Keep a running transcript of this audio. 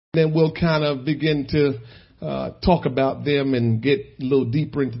Then we'll kind of begin to talk about them and get a little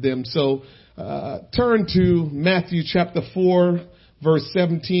deeper into them. So turn to Matthew chapter 4, verse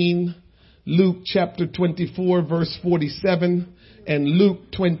 17, Luke chapter 24, verse 47, and Luke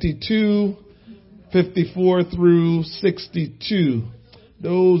 22, 54 through 62.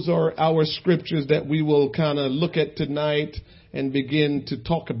 Those are our scriptures that we will kind of look at tonight and begin to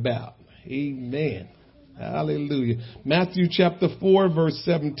talk about. Amen. Hallelujah. Matthew chapter 4, verse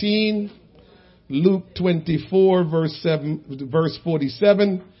 17, Luke 24, verse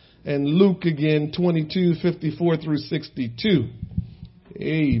 47, and Luke again, 22, 54 through 62.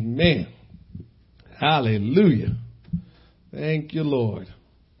 Amen. Hallelujah. Thank you, Lord.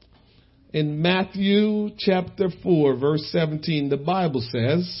 In Matthew chapter 4, verse 17, the Bible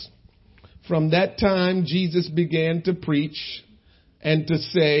says, "From that time Jesus began to preach and to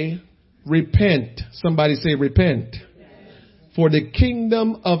say, repent." Somebody say repent. "For the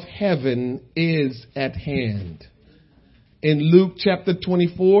kingdom of heaven is at hand." In Luke chapter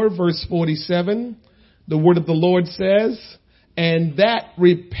 24, verse 47, the word of the Lord says, "And that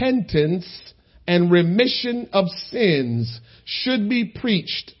repentance and remission of sins should be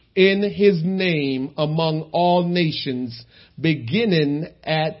preached in his name among all nations, beginning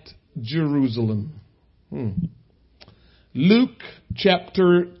at Jerusalem." Luke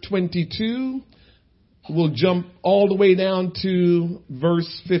chapter 22, we'll jump all the way down to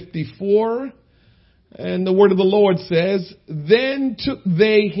verse 54. And the word of the Lord says, "Then took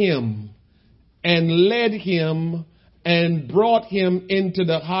they him and led him and brought him into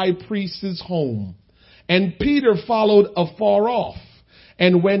the high priest's home. And Peter followed afar off.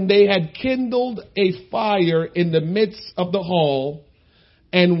 And when they had kindled a fire in the midst of the hall,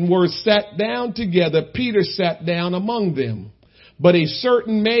 and were sat down together, Peter sat down among them. But a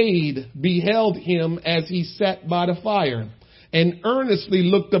certain maid beheld him as he sat by the fire, and earnestly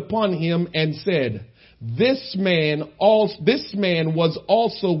looked upon him and said, This man was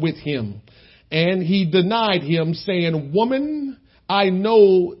also with him. And he denied him, saying, Woman, I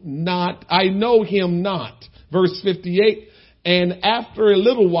know him not." Verse 58, "And after a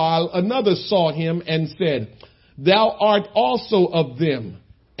little while, another saw him and said, Thou art also of them.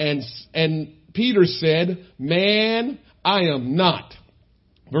 And Peter said, Man, I am not."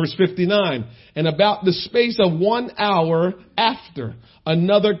 Verse 59, "And about the space of 1 hour after,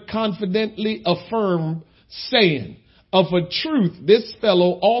 another confidently affirmed, saying, Of a truth, this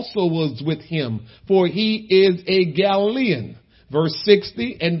fellow also was with him, for he is a Galilean." Verse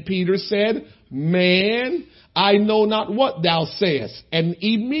 60, "And Peter said, Man, I know not what thou sayest. And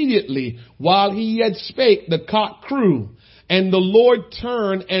immediately, while he yet spake, the cock crew. And the Lord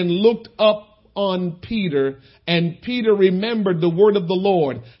turned and looked up on Peter, and Peter remembered the word of the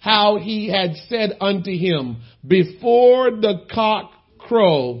Lord, how he had said unto him, Before the cock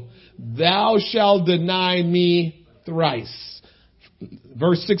crow, thou shalt deny me thrice."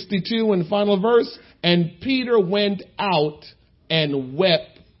 Verse 62 and final verse, "And Peter went out and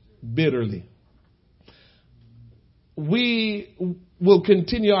wept bitterly." We will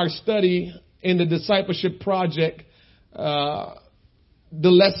continue our study in the discipleship project.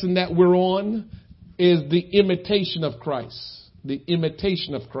 The lesson that we're on is the imitation of Christ. The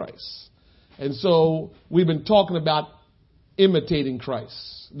imitation of Christ. And so we've been talking about imitating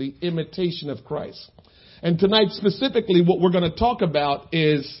Christ. The imitation of Christ. And tonight specifically what we're going to talk about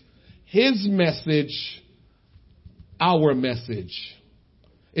is his message, our message.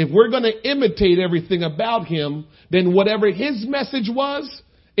 If we're going to imitate everything about him, then whatever his message was,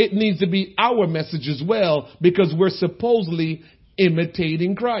 it needs to be our message as well, because we're supposedly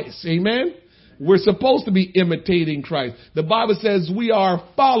imitating Christ. Amen? We're supposed to be imitating Christ. The Bible says we are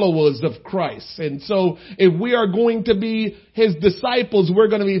followers of Christ. And so if we are going to be his disciples, we're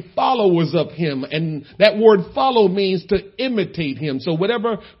going to be followers of him. And that word follow means to imitate him. So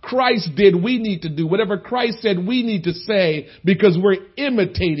whatever Christ did, we need to do. Whatever Christ said, we need to say, because we're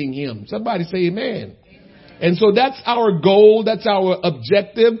imitating him. Somebody say amen. And so that's our goal. That's our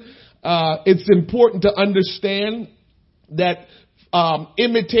objective. It's important to understand that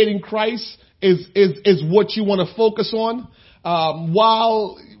imitating Christ is what you want to focus on.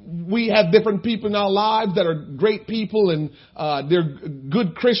 While we have different people in our lives that are great people and they're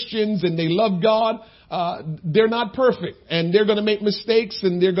good Christians and they love God, they're not perfect, and they're going to make mistakes,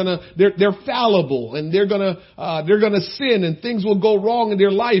 and they're fallible, and they're going to sin, and things will go wrong in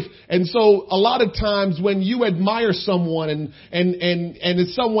their life. And so a lot of times when you admire someone and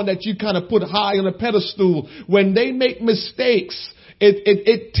it's someone that you kind of put high on a pedestal, when they make mistakes,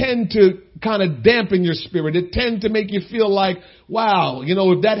 it tend kind of dampen your spirit. It tend to make you feel like, wow,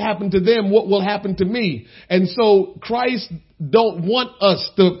 if that happened to them, what will happen to me? And so Christ don't want us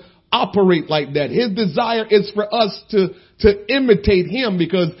to operate like that. His desire is for us to imitate him,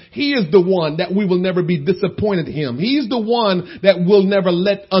 because he is the one that we will never be disappointed in him. He's the one that will never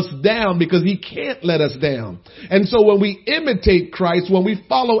let us down, because he can't let us down. And so when we imitate Christ, when we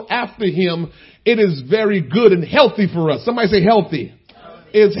follow after him, it is very good and healthy for us. Somebody say healthy.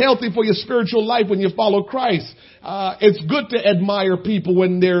 It's healthy for your spiritual life when you follow Christ. It's good to admire people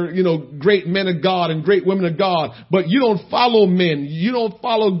when they're, great men of God and great women of God, but you don't follow men. You don't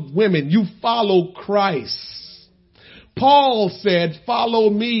follow women. You follow Christ. Paul said, follow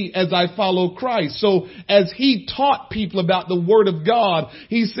me as I follow Christ. So as he taught people about the word of God,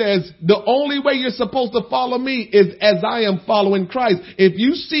 he says, the only way you're supposed to follow me is as I am following Christ. If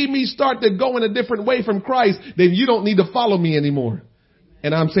you see me start to go in a different way from Christ, then you don't need to follow me anymore.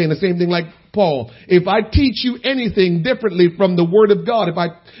 And I'm saying the same thing like Paul. If I teach you anything differently from the word of God,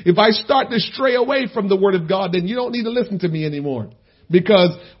 if I start to stray away from the word of God, then you don't need to listen to me anymore. Because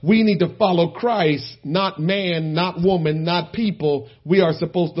we need to follow Christ, not man, not woman, not people. We are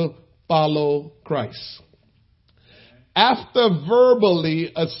supposed to follow Christ. After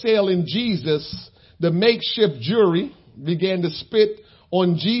verbally assailing Jesus, the makeshift jury began to spit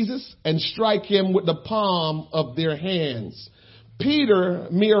on Jesus and strike him with the palm of their hands.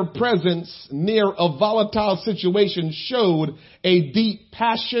 Peter's mere presence near a volatile situation showed a deep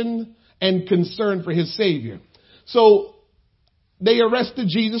passion and concern for his Savior. So they arrested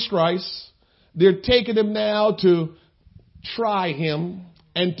Jesus Christ. They're taking him now to try him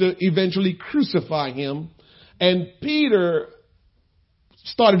and to eventually crucify him. And Peter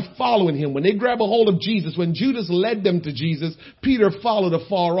started following him. When they grab a hold of Jesus, when Judas led them to Jesus, Peter followed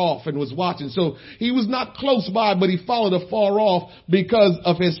afar off and was watching. So he was not close by, but he followed afar off because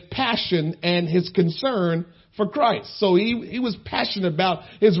of his passion and his concern for Christ. So he was passionate about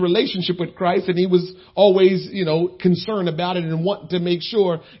his relationship with Christ, and he was always, concerned about it and wanting to make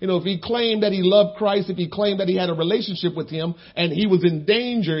sure, if he claimed that he loved Christ, if he claimed that he had a relationship with him and he was in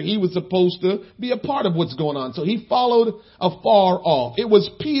danger, he was supposed to be a part of what's going on. So he followed afar off. It was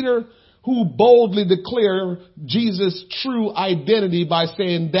Peter who boldly declared Jesus' true identity by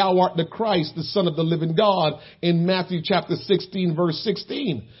saying, "Thou art the Christ, the Son of the living God," in Matthew chapter 16, verse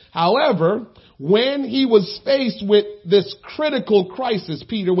 16. However, when he was faced with this critical crisis,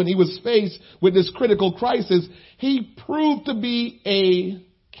 Peter, when he was faced with this critical crisis, he proved to be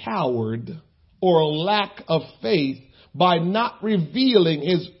a coward or a lack of faith by not revealing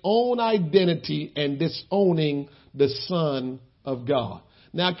his own identity and disowning the Son of God.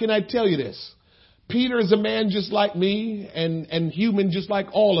 Now, can I tell you this? Peter is a man just like me and human just like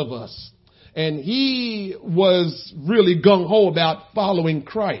all of us. And he was really gung-ho about following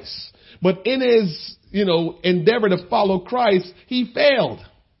Christ. But in his, endeavor to follow Christ, he failed.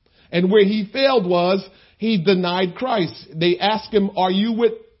 And where he failed was he denied Christ. They asked him, "Are you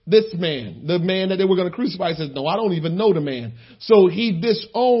with this man?" The man that they were going to crucify. He says, "No, I don't even know the man." So he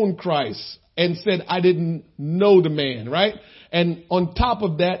disowned Christ and said, "I didn't know the man," right? And on top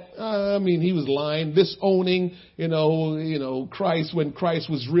of that, he was lying, disowning, Christ when Christ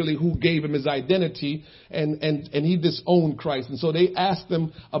was really who gave him his identity, and he disowned Christ. And so they asked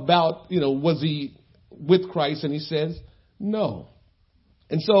him about, was he with Christ? And he says, no.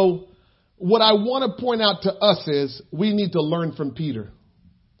 And so what I want to point out to us is we need to learn from Peter.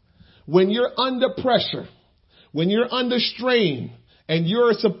 When you're under pressure, when you're under strain, and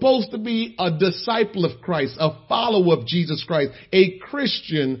you're supposed to be a disciple of Christ, a follower of Jesus Christ, a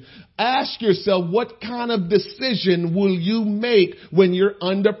Christian, ask yourself, what kind of decision will you make when you're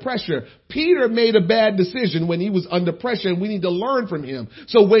under pressure? Peter made a bad decision when he was under pressure, and we need to learn from him.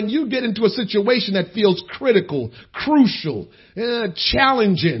 So when you get into a situation that feels critical, crucial,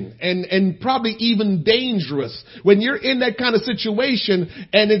 challenging, and probably even dangerous, when you're in that kind of situation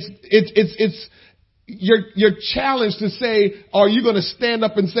and you're challenged to say, are you going to stand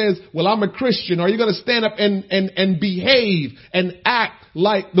up and say, well, I'm a Christian? Are you going to stand up and behave and act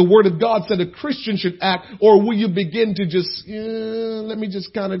like the word of God said a Christian should act? Or will you begin to just, let me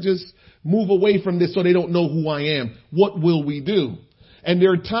just kind of just move away from this so they don't know who I am? What will we do? And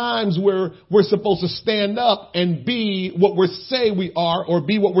there are times where we're supposed to stand up and be what we say we are, or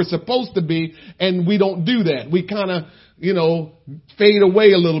be what we're supposed to be, and we don't do that. We kind of fade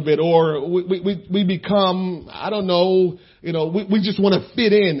away a little bit, or we become, I don't know, we just want to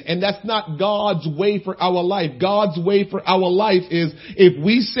fit in. And that's not God's way for our life. God's way for our life is, if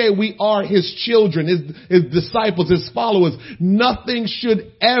we say we are his children, his disciples, his followers, nothing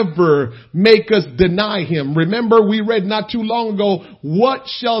should ever make us deny him. Remember, we read not too long ago, what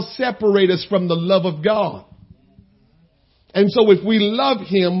shall separate us from the love of God? And so if we love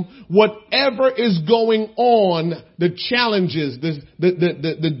him, whatever is going on, the challenges,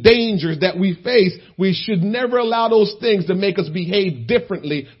 the dangers that we face, we should never allow those things to make us behave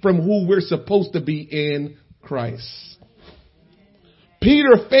differently from who we're supposed to be in Christ.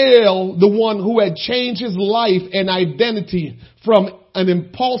 Peter failed the one who had changed his life and identity from an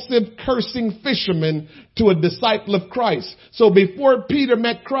impulsive, cursing fisherman to a disciple of Christ. So before Peter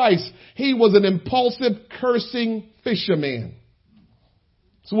met Christ, he was an impulsive, cursing fisherman.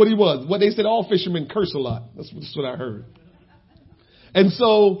 So what he was, what they said, all fishermen curse a lot. That's what I heard. And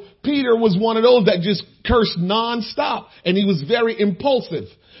so Peter was one of those that just cursed nonstop, and he was very impulsive.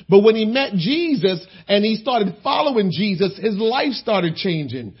 But when he met Jesus and he started following Jesus, his life started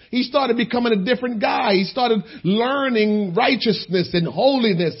changing. He started becoming a different guy. He started learning righteousness and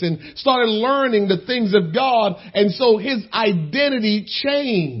holiness and started learning the things of God. And so his identity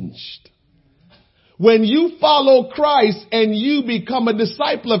changed. When you follow Christ and you become a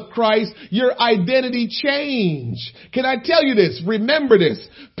disciple of Christ, your identity change. Can I tell you this? Remember this.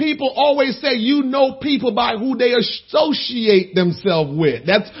 People always say you know people by who they associate themselves with.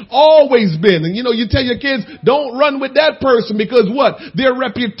 That's always been. And you tell your kids, don't run with that person because what? Their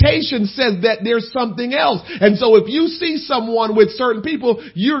reputation says that there's something else. And so if you see someone with certain people,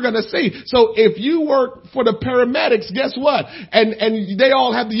 you're going to see. So if you work for the paramedics, guess what? And they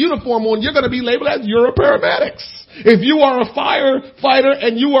all have the uniform on, you're going to be labeled as you're a paramedics. If you are a firefighter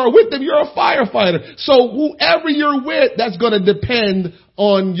and you are with them, you're a firefighter. So whoever you're with, that's going to depend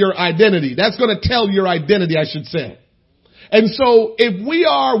on your identity. That's going to tell your identity, I should say. And so if we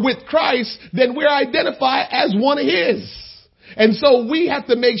are with Christ, then we're identified as one of his. And so we have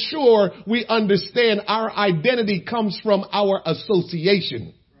to make sure we understand our identity comes from our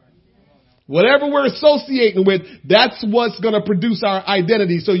association. Whatever we're associating with, that's what's going to produce our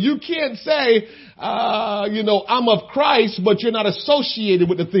identity. So you can't say, I'm of Christ, but you're not associated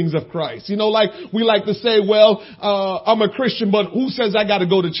with the things of Christ. Like we like to say, well, I'm a Christian, but who says I got to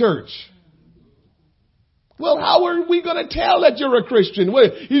go to church? Well, how are we going to tell that you're a Christian? Well,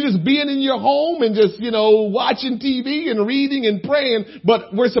 you're just being in your home and just, watching TV and reading and praying,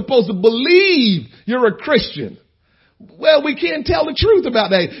 but we're supposed to believe you're a Christian. Well, we can't tell the truth about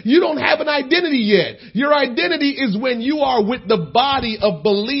that. You don't have an identity yet. Your identity is when you are with the body of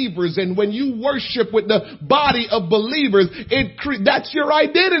believers, and when you worship with the body of believers, that's your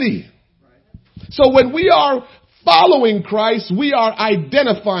identity. So when we are following Christ, we are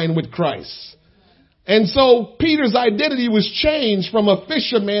identifying with Christ. And so Peter's identity was changed from a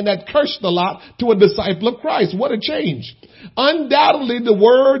fisherman that cursed a lot to a disciple of Christ. What a change. Undoubtedly, the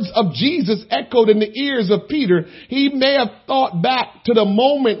words of Jesus echoed in the ears of Peter. He may have thought back to the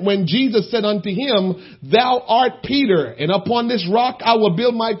moment when Jesus said unto him, thou art Peter, and upon this rock I will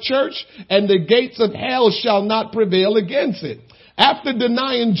build my church, and the gates of hell shall not prevail against it. After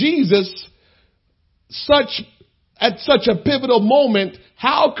denying Jesus at such a pivotal moment,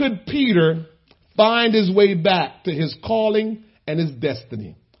 how could Peter find his way back to his calling and his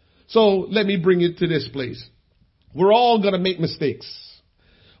destiny? So let me bring it to this place. We're all going to make mistakes.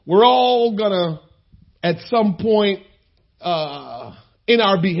 We're all going to, at some point in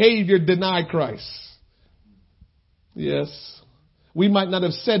our behavior, deny Christ. Yes. We might not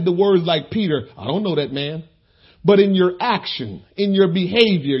have said the words like Peter, I don't know that man. But in your action, in your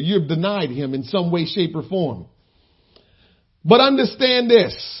behavior, you've denied him in some way, shape, or form. But understand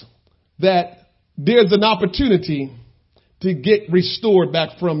this, that there's an opportunity to get restored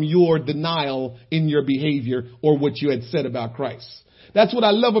back from your denial in your behavior or what you had said about Christ. That's what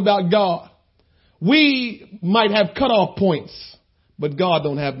I love about God. We might have cutoff points, but God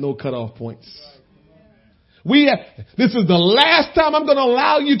don't have no cutoff points. This is the last time I'm going to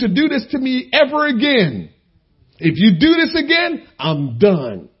allow you to do this to me ever again. If you do this again, I'm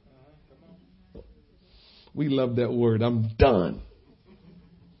done. We love that word. I'm done.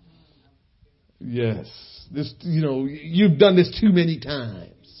 Yes. You've done this too many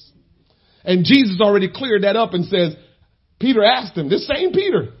times. And Jesus already cleared that up and says, Peter asked him, this same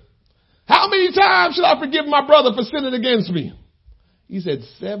Peter, how many times should I forgive my brother for sinning against me? He said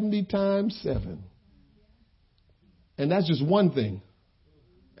 70 times 7. And that's just one thing.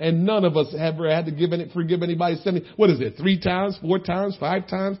 And none of us ever had to forgive anybody 3 times, 4 times, 5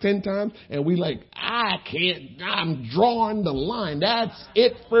 times, 10 times. And we like, I can't, I'm drawing the line. That's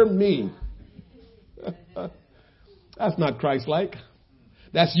it for me. That's not Christ-like.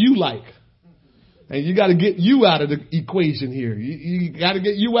 That's you-like. And you got to get you out of the equation here. You got to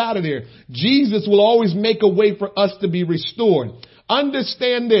get you out of there. Jesus will always make a way for us to be restored.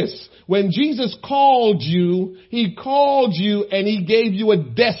 Understand this. When Jesus called you, he called you and he gave you a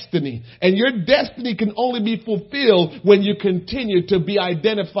destiny. And your destiny can only be fulfilled when you continue to be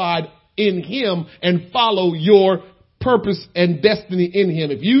identified in him and follow your purpose and destiny in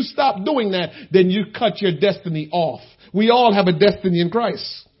him. If you stop doing that, then you cut your destiny off. We all have a destiny in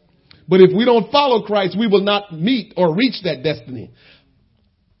Christ. But if we don't follow Christ, we will not meet or reach that destiny.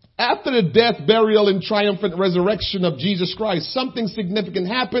 After the death, burial, and triumphant resurrection of Jesus Christ, something significant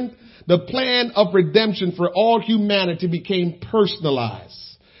happened. The plan of redemption for all humanity became personalized.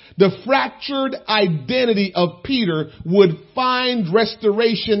 The fractured identity of Peter would find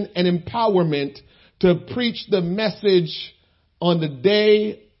restoration and empowerment to preach the message on the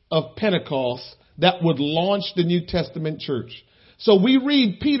day of Pentecost that would launch the New Testament church. So we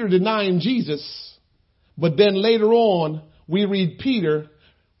read Peter denying Jesus, but then later on we read Peter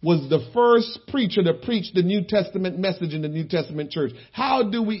was the first preacher to preach the New Testament message in the New Testament church. How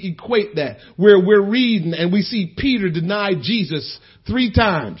do we equate that? Where we're reading and we see Peter deny Jesus 3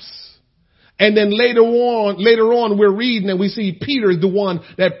 times. And then later on we're reading and we see Peter is the one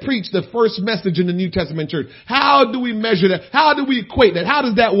that preached the first message in the New Testament church. How do we measure that? How do we equate that? How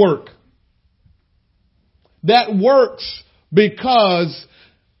does that work? That works because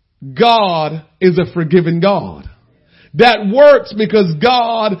God is a forgiving God. That works because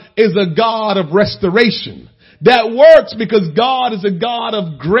God is a God of restoration. That works because God is a God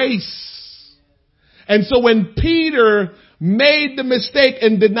of grace. And so when Peter made the mistake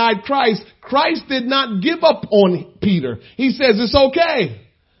and denied Christ, Christ did not give up on Peter. He says, it's okay.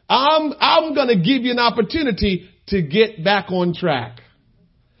 I'm going to give you an opportunity to get back on track.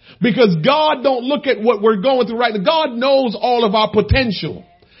 Because God don't look at what we're going through right now. God knows all of our potential.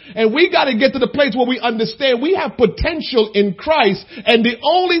 And we got to get to the place where we understand we have potential in Christ. And the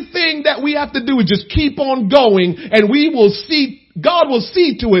only thing that we have to do is just keep on going. And we will see, God will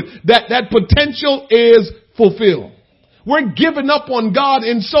see to it that that potential is fulfilled. We're giving up on God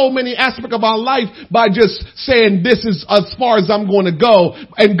in so many aspects of our life by just saying this is as far as I'm going to go.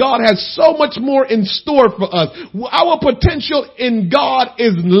 And God has so much more in store for us. Our potential in God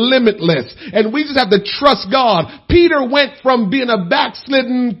is limitless. And we just have to trust God. Peter went from being a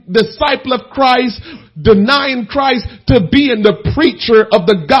backslidden disciple of Christ, denying Christ, to being the preacher of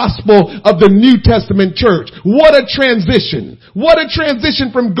the gospel of the New Testament church. What a transition. What a transition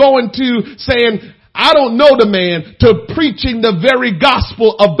from going to saying, I don't know the man, to preaching the very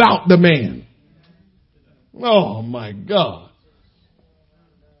gospel about the man. Oh my God.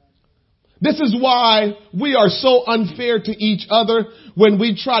 This is why we are so unfair to each other when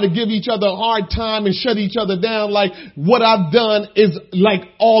we try to give each other a hard time and shut each other down like what I've done is like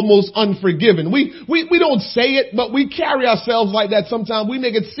almost unforgiven. We don't say it, but we carry ourselves like that sometimes. We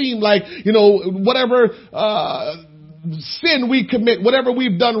make it seem like, whatever, sin we commit, whatever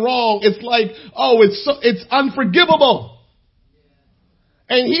we've done wrong, it's like, it's unforgivable.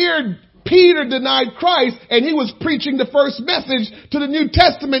 And here Peter denied Christ and he was preaching the first message to the New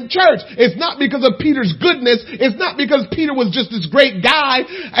Testament church. It's not because of Peter's goodness. It's not because Peter was just this great guy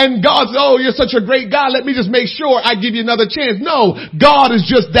and God said, oh, you're such a great guy. Let me just make sure I give you another chance. No, God is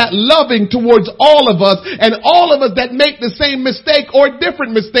just that loving towards all of us, and all of us that make the same mistake or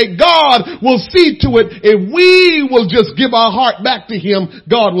different mistake, God will see to it. If we will just give our heart back to him,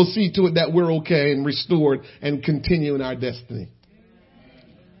 God will see to it that we're okay and restored and continue in our destiny.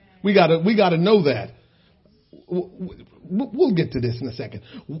 We gotta know that. We'll get to this in a second.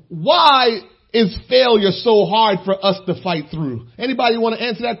 Why is failure so hard for us to fight through? Anybody want to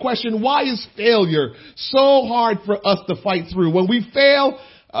answer that question? Why is failure so hard for us to fight through? When we fail,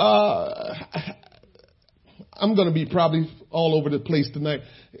 I'm going to be probably all over the place tonight,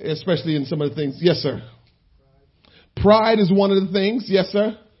 especially in some of the things. Yes, sir. Pride is one of the things. Yes,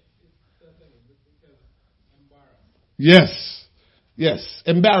 sir. Yes. Yes,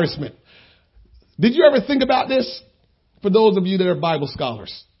 embarrassment. Did you ever think about this? For those of you that are Bible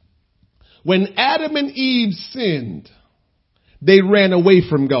scholars. When Adam and Eve sinned, they ran away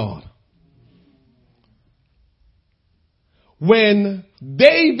from God. When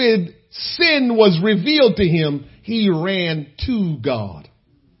David's sin was revealed to him, he ran to God.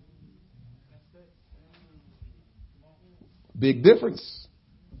 Big difference.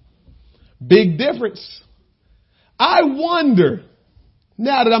 Big difference. I wonder.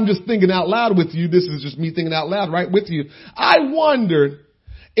 Now that I'm just thinking out loud with you, this is just me thinking out loud right with you. I wonder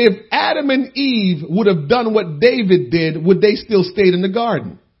if Adam and Eve would have done what David did, would they still stayed in the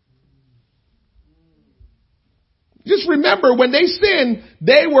garden? Just remember when they sinned,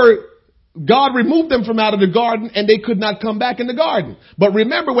 God removed them from out of the garden and they could not come back in the garden. But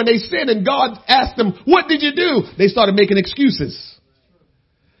remember when they sinned and God asked them, what did you do? They started making excuses.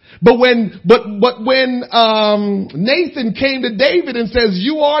 But when Nathan came to David and says,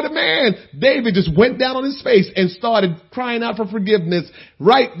 you are the man, David just went down on his face and started crying out for forgiveness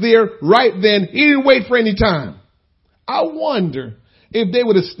right there, right then. He didn't wait for any time. I wonder if they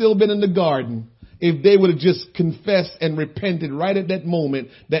would have still been in the garden, if they would have just confessed and repented right at that moment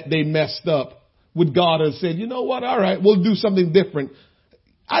that they messed up, would God have said, you know what? All right, we'll do something different.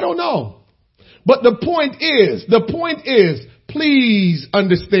 I don't know. But the point is, please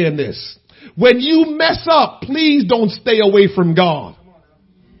understand this. When you mess up, please don't stay away from God.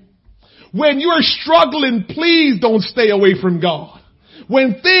 When you're struggling, please don't stay away from God.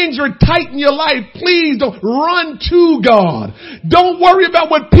 When things are tight in your life, please don't run to God. Don't worry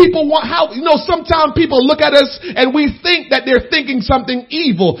about what people want. Sometimes people look at us and we think that they're thinking something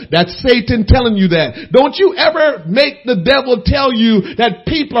evil. That's Satan telling you that. Don't you ever make the devil tell you that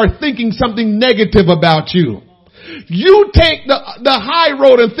people are thinking something negative about you. You take the high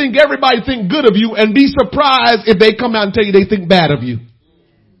road and think everybody think good of you and be surprised if they come out and tell you they think bad of you.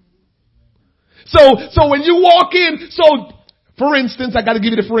 So when you walk in, for instance, I got to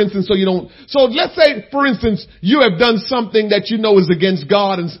give you the for instance so let's say, for instance, you have done something that you know is against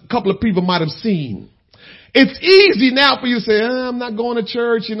God and a couple of people might have seen. It's easy now for you to say, I'm not going to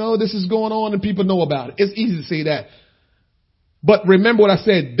church, this is going on and people know about it. It's easy to say that. But remember what I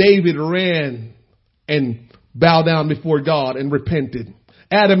said, David ran and bowed down before God and repented.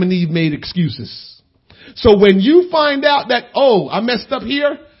 Adam and Eve made excuses. So when you find out that, I messed up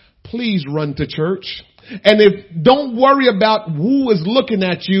here, please run to church. And don't worry about who is looking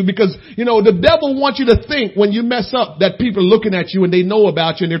at you because, the devil wants you to think when you mess up that people are looking at you and they know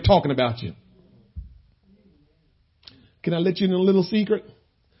about you and they're talking about you. Can I let you in a little secret?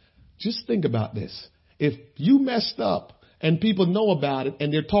 Just think about this. If you messed up and people know about it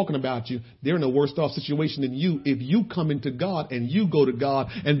and they're talking about you, they're in a worse off situation than you if you come into God and you go to God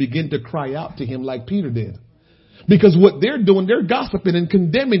and begin to cry out to him like Peter did. Because what they're doing, they're gossiping and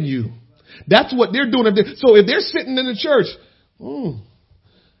condemning you. That's what they're doing. So if they're sitting in the church,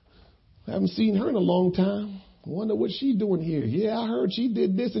 I haven't seen her in a long time. I wonder what she's doing here. Yeah, I heard she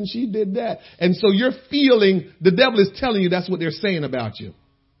did this and she did that. And so you're feeling, the devil is telling you that's what they're saying about you.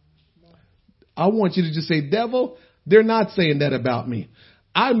 I want you to just say, devil, they're not saying that about me.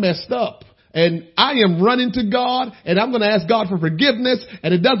 I messed up and I am running to God and I'm going to ask God for forgiveness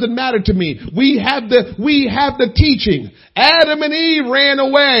and it doesn't matter to me. We have the teaching. Adam and Eve ran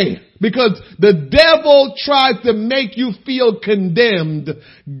away because the devil tries to make you feel condemned.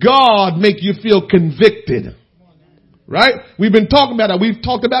 God make you feel convicted. Right? We've been talking about that. We've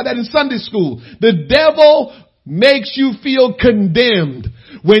talked about that in Sunday school. The devil makes you feel condemned.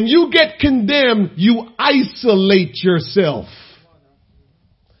 When you get condemned, you isolate yourself.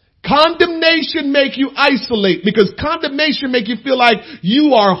 Condemnation make you isolate because condemnation make you feel like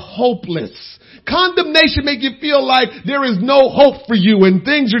you are hopeless. Condemnation make you feel like there is no hope for you and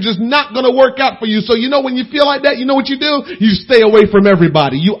things are just not going to work out for you. So when you feel like that, you know what you do? You stay away from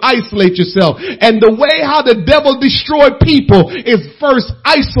everybody. You isolate yourself. And the way how the devil destroy people is first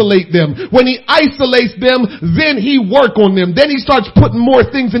isolate them. When he isolates them, then he work on them. Then he starts putting more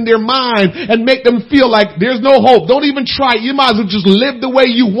things in their mind and make them feel like there's no hope. Don't even try. You might as well just live the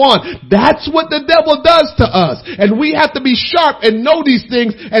way you want. That's what the devil does to us. And we have to be sharp and know these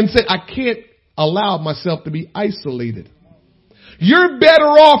things and say, I can't allow myself to be isolated. You're better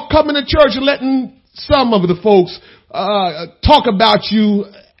off coming to church and letting some of the folks talk about you,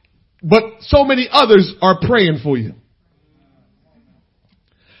 but so many others are praying for you.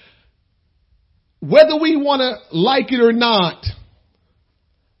 Whether we want to like it or not,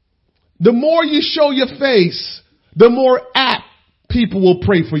 the more you show your face, the more apt people will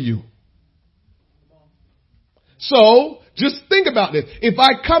pray for you. So, just think about this. If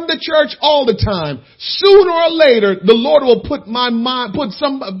I come to church all the time, sooner or later, the Lord will put my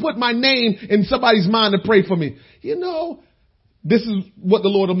name in somebody's mind to pray for me. This is what the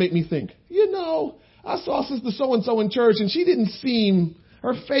Lord will make me think. I saw Sister so-and-so in church and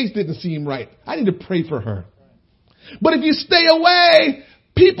her face didn't seem right. I need to pray for her. But if you stay away,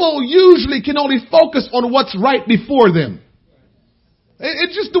 people usually can only focus on what's right before them.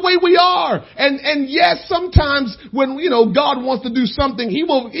 It's just the way we are. And yes, sometimes when, God wants to do something, he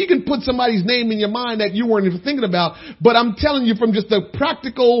can put somebody's name in your mind that you weren't even thinking about. But I'm telling you from just a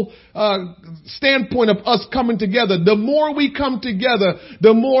practical, standpoint of us coming together, the more we come together,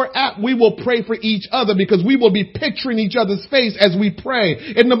 the more apt we will pray for each other, because we will be picturing each other's face as we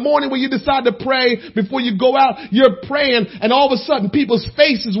pray. In the morning when you decide to pray, before you go out, you're praying, and all of a sudden people's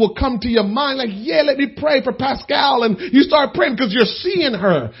faces will come to your mind like, yeah, let me pray for Pascal. And you start praying because you're seeing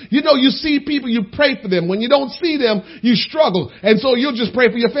her. You see people, you pray for them. When you don't see them, you struggle. And so you'll just pray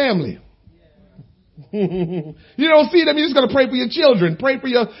for your family. You don't see them, you're just going to pray for your children, pray for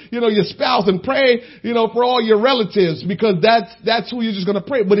your spouse, and pray, for all your relatives, because that's who you're just going to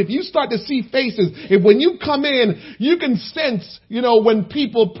pray. But if you start to see faces, if when you come in, you can sense, when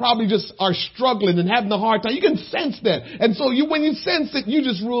people probably just are struggling and having a hard time, you can sense that. And so when you sense it, you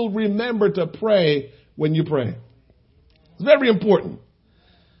just will remember to pray when you pray. It's very important.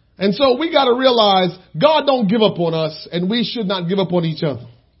 And so we got to realize God don't give up on us, and we should not give up on each other.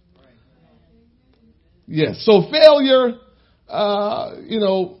 Yes. So failure,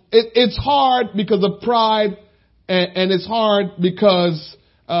 it's hard because of pride, and it's hard because,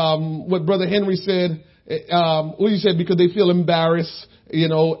 what Brother Henry said, because they feel embarrassed,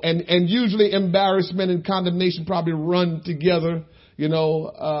 and usually embarrassment and condemnation probably run together,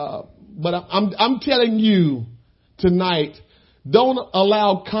 but I'm telling you tonight, don't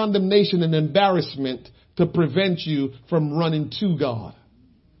allow condemnation and embarrassment to prevent you from running to God.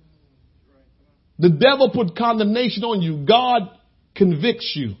 The devil put condemnation on you. God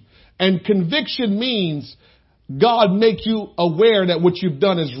convicts you. And conviction means God make you aware that what you've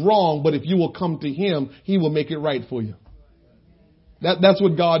done is wrong, but if you will come to him, he will make it right for you. That's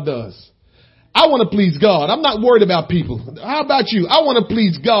what God does. I want to please God. I'm not worried about people. How about you? I want to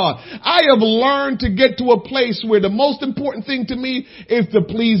please God. I have learned to get to a place where the most important thing to me is to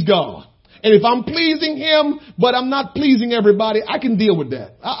please God. And if I'm pleasing him, but I'm not pleasing everybody, I can deal with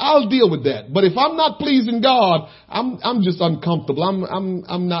that. I'll deal with that. But if I'm not pleasing God, I'm just uncomfortable.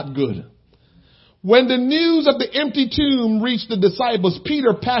 I'm not good. When the news of the empty tomb reached the disciples,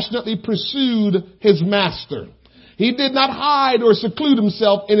 Peter passionately pursued his master. He did not hide or seclude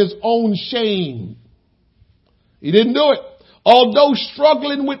himself in his own shame. He didn't do it. Although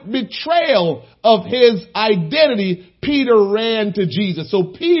struggling with betrayal of his identity, Peter ran to Jesus.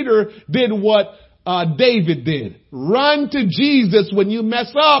 So Peter did what David did. Run to Jesus when you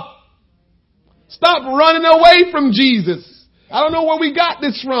mess up. Stop running away from Jesus. I don't know where we got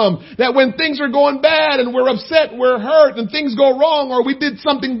this from, that when things are going bad and we're upset, we're hurt, and things go wrong, or we did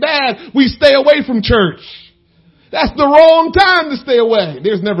something bad, we stay away from church. That's the wrong time to stay away.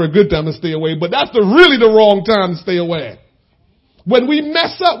 There's never a good time to stay away, but that's really the wrong time to stay away. When we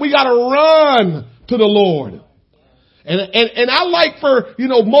mess up, we got to run to the Lord. And I like for,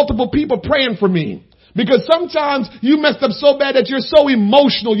 multiple people praying for me. Because sometimes you messed up so bad that you're so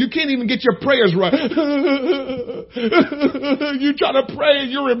emotional, you can't even get your prayers right. You try to pray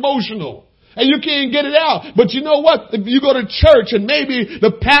and you're emotional. And you can't get it out. But you know what? If you go to church and maybe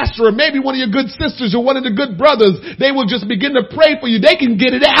the pastor or maybe one of your good sisters or one of the good brothers, they will just begin to pray for you. They can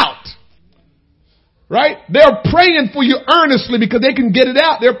get it out. Right? They're praying for you earnestly because they can get it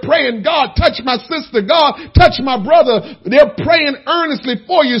out. They're praying, God, touch my sister. God, touch my brother. They're praying earnestly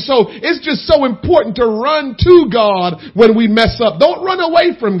for you. So it's just so important to run to God when we mess up. Don't run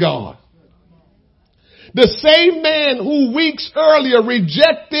away from God. The same man who weeks earlier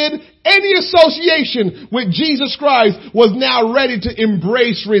rejected any association with Jesus Christ was now ready to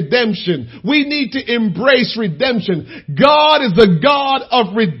embrace redemption. We need to embrace redemption. God is the God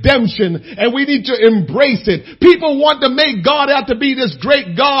of redemption, and we need to embrace it. People want to make God out to be this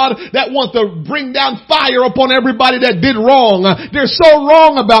great God that wants to bring down fire upon everybody that did wrong. They're so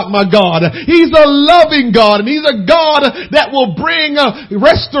wrong about my God. He's a loving God, and He's a God that will bring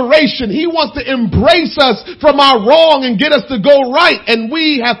restoration. He wants to embrace us from our wrong and get us to go right, and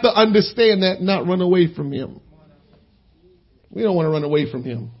we have to understand that, not run away from Him. We don't want to run away from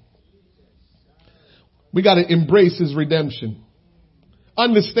Him. We got to embrace His redemption.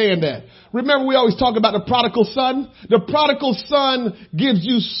 Understand that. Remember, we always talk about the prodigal son. The prodigal son gives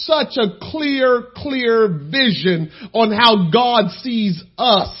you such a clear vision on how God sees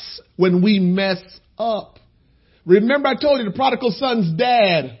us when we mess up. Remember, I told you the prodigal son's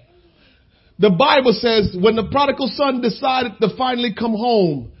dad. The Bible says when the prodigal son decided to finally come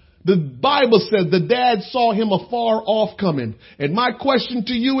home, the Bible says the dad saw him afar off coming. And my question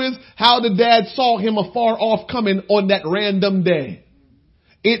to you is, how the dad saw him afar off coming on that random day?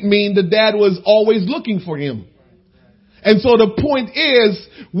 It means the dad was always looking for him. And so the point is,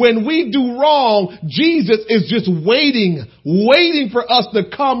 when we do wrong, Jesus is just waiting for us to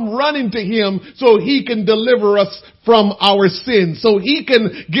come running to him so he can deliver us from our sins, so he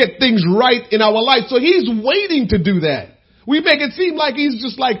can get things right in our life. So he's waiting to do that. We make it seem like he's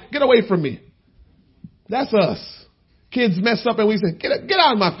just like, get away from me. That's us. Kids mess up and we say, get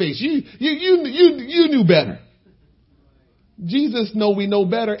out of my face. You knew better. Jesus know we know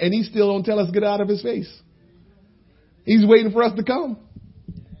better, and he still don't tell us get out of his face. He's waiting for us to come.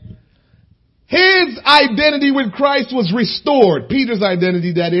 His identity with Christ was restored. Peter's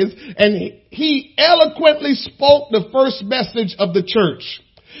identity, that is. And he eloquently spoke the first message of the church.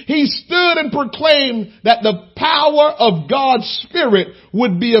 He stood and proclaimed that the power of God's Spirit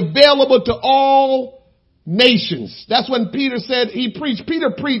would be available to all nations. That's when Peter said he preached. Peter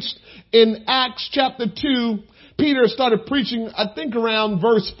preached in Acts chapter 2. Peter started preaching, I think around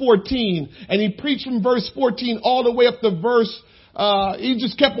verse 14, and he preached from verse 14 all the way up to verse, he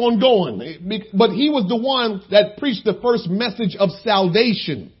just kept on going. But he was the one that preached the first message of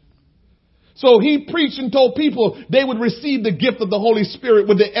salvation. So he preached and told people they would receive the gift of the Holy Spirit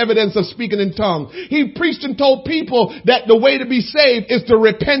with the evidence of speaking in tongues. He preached and told people that the way to be saved is to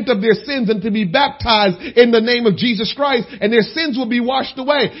repent of their sins and to be baptized in the name of Jesus Christ, and their sins will be washed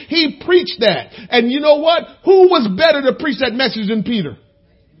away. He preached that. And you know what? Who was better to preach that message than Peter?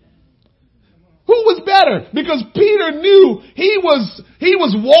 Who was better? Because Peter knew he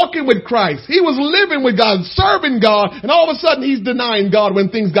was walking with Christ. He was living with God, serving God, and all of a sudden he's denying God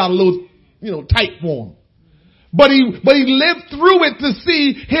when things got a little tight for him. But he lived through it to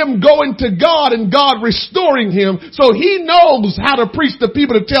see him going to God and God restoring him. So he knows how to preach to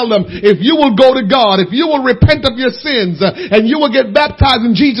people, to tell them, if you will go to God, if you will repent of your sins, and you will get baptized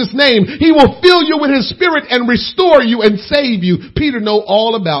in Jesus' name, he will fill you with his Spirit and restore you and save you. Peter know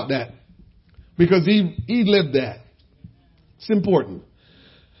all about that because he lived that. It's important.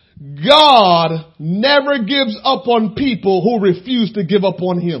 God never gives up on people who refuse to give up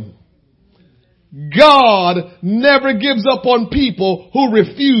on him. God never gives up on people who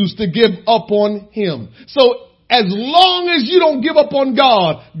refuse to give up on him. So as long as you don't give up on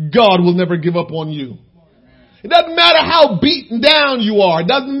God, God will never give up on you. It doesn't matter how beaten down you are. It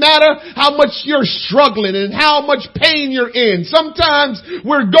doesn't matter how much you're struggling and how much pain you're in. Sometimes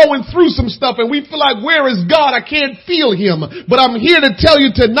we're going through some stuff and we feel like, where is God? I can't feel him. But I'm here to tell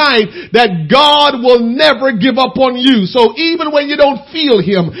you tonight that God will never give up on you. So even when you don't feel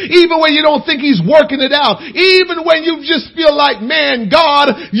him, even when you don't think he's working it out, even when you just feel like, man,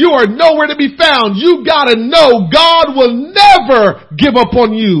 God, you are nowhere to be found, you gotta know God will never give up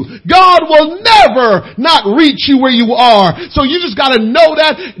on you. God will never not reach you where you are. So you just got to know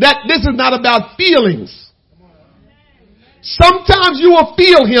that this is not about feelings. Sometimes you will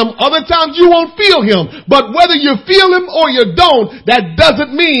feel him, other times you won't feel him. But whether you feel him or you don't, that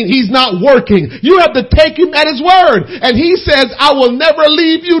doesn't mean he's not working. You have to take him at his word. And he says, I will never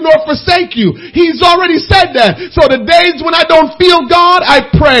leave you nor forsake you. He's already said that. So the days when I don't feel God,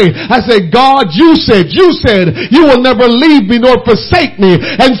 I pray. I say, God, you said you will never leave me nor forsake me.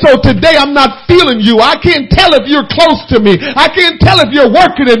 And so today I'm not feeling you. I can't tell if you're close to me. I can't tell if you're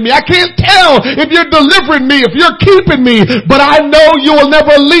working in me. I can't tell if you're delivering me, if you're keeping me. But I know you will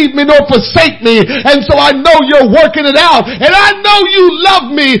never leave me nor forsake me. And so I know you're working it out. And I know you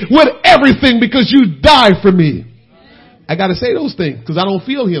love me with everything because you died for me. I got to say those things because I don't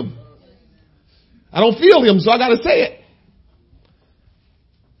feel him. I don't feel him, so I got to say it.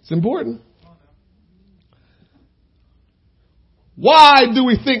 It's important. Why do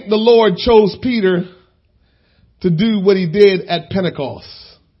we think the Lord chose Peter to do what he did at Pentecost?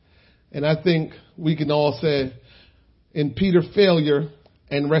 And I think we can all say, in Peter's failure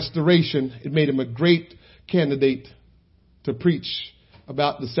and restoration, it made him a great candidate to preach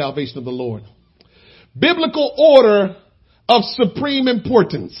about the salvation of the Lord. Biblical order of supreme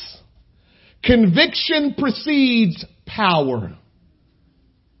importance. Conviction precedes power.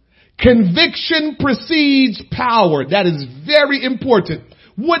 Conviction precedes power. That is very important.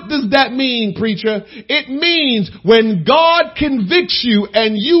 What does that mean, preacher? It means when God convicts you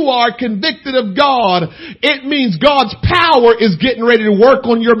and you are convicted of God, it means God's power is getting ready to work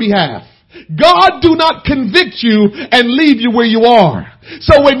on your behalf. God do not convict you and leave you where you are.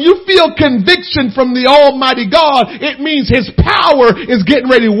 So when you feel conviction from the Almighty God, it means his power is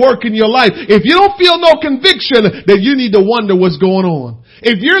getting ready to work in your life. If you don't feel no conviction, then you need to wonder what's going on.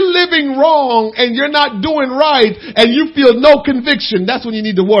 If you're living wrong and you're not doing right and you feel no conviction, that's when you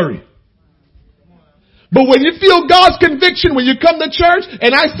need to worry. But when you feel God's conviction, when you come to church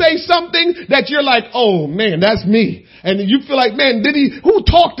and I say something that you're like, oh man, that's me. And you feel like, man, who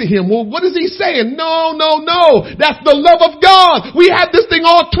talked to him? Well, what is he saying? No. That's the love of God. We have this thing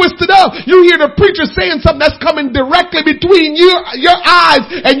all twisted up. You hear the preacher saying something that's coming directly between your eyes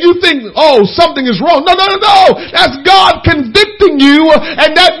and you think, oh, something is wrong. No. That's God convicting you.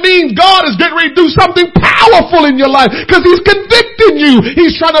 And that means God is getting ready to do something powerful in your life because he's convicting you.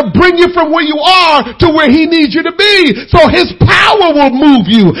 He's trying to bring you from where you are to where he needs you to be. So his power will move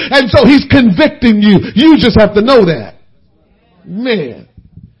you. And so he's convicting you. You just have to know that. Man.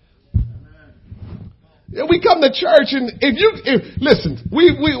 We come to church and if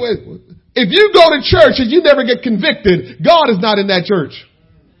you go to church and you never get convicted, God is not in that church.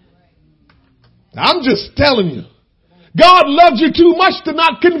 I'm just telling you. God loves you too much to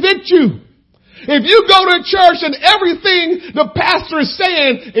not convict you. If you go to church and everything the pastor is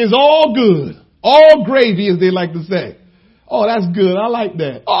saying is all good, all gravy as they like to say. Oh, that's good. I like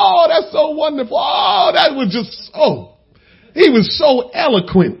that. Oh, that's so wonderful. Oh, that was just, he was so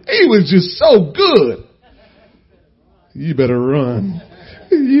eloquent. He was just so good. You better run.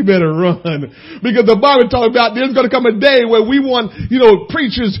 You better run. Because the Bible talks about there's going to come a day where we want,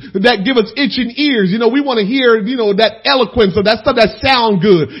 preachers that give us itching ears. We want to hear, that eloquence or that stuff that sound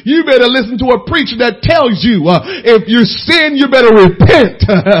good. You better listen to a preacher that tells you, if you sin, you better repent.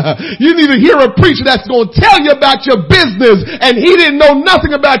 You need to hear a preacher that's going to tell you about your business and he didn't know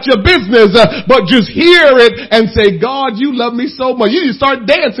nothing about your business, but just hear it and say, God, you love me so much. You need to start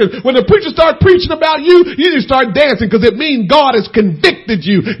dancing. When the preacher starts preaching about you, you need to start dancing because it means God has convicted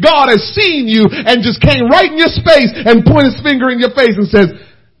you. God has seen you and just came right in your space and pointed his finger in your face and says,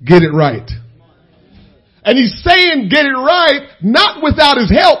 get it right. And he's saying get it right, not without his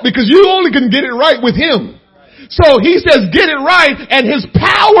help because you only can get it right with him. So he says get it right and his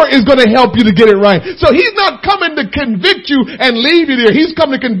power is going to help you to get it right. So he's not coming to convict you and leave you there. He's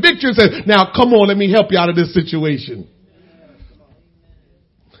coming to convict you and say, now come on, let me help you out of this situation.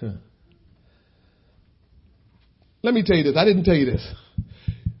 Let me tell you this. I didn't tell you this.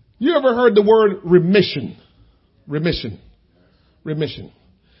 You ever heard the word remission? Remission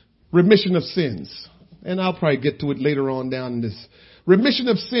of sins. And I'll probably get to it later on down in this. Remission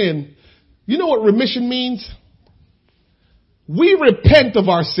of sin. You know what remission means? We repent of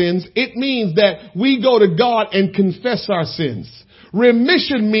our sins. It means that we go to God and confess our sins.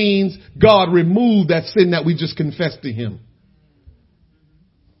 Remission means God removed that sin that we just confessed to him.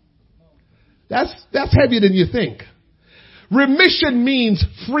 That's heavier than you think. Remission means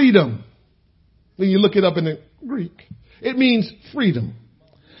freedom. When you look it up in the Greek, it means freedom.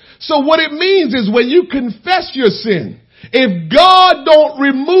 So what it means is when you confess your sin, if God don't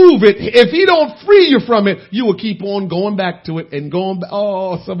remove it, if he don't free you from it, you will keep on going back to it and going back.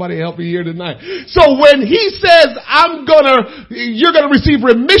 Oh, somebody help me here tonight. So when he says, you're gonna receive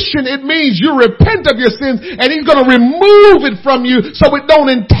remission, it means you repent of your sins and he's gonna remove it from you so it don't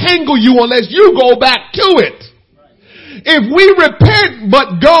entangle you unless you go back to it. If we repent,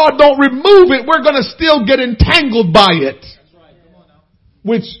 but God don't remove it, we're going to still get entangled by it.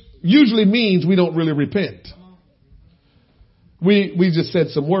 Which usually means we don't really repent. We just said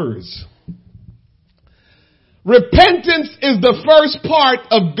some words. Repentance is the first part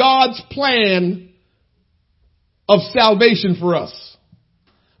of God's plan of salvation for us.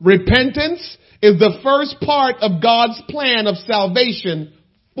 Repentance is the first part of God's plan of salvation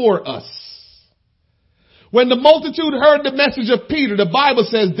for us. When the multitude heard the message of Peter, the Bible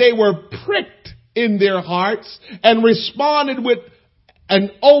says they were pricked in their hearts and responded with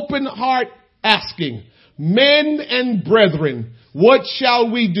an open heart asking, men and brethren, what shall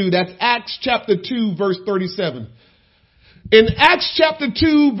we do? That's Acts chapter 2 verse 37. In Acts chapter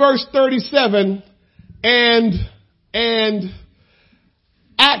 2 verse 37 and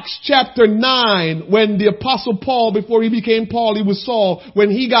Acts chapter 9, when the apostle Paul, before he became Paul, he was Saul, when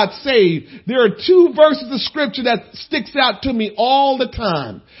he got saved, there are two verses of scripture that sticks out to me all the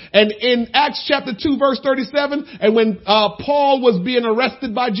time. And in Acts chapter 2 verse 37, and when Paul was being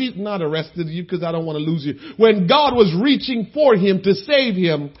arrested by Jesus, not arrested you because I don't want to lose you, when God was reaching for him to save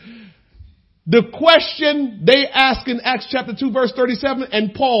him, the question they asked in Acts chapter 2 verse 37,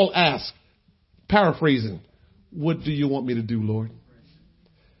 and Paul asked, paraphrasing, what do you want me to do, Lord?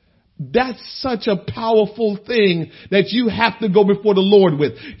 That's such a powerful thing that you have to go before the Lord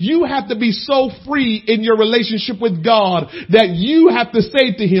with. You have to be so free in your relationship with God that you have to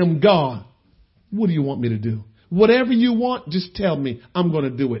say to him, God, what do you want me to do? Whatever you want, just tell me. I'm going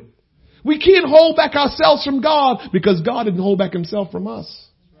to do it. We can't hold back ourselves from God because God didn't hold back himself from us.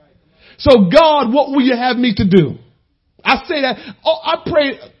 So God, what will you have me to do? I say that. Oh, I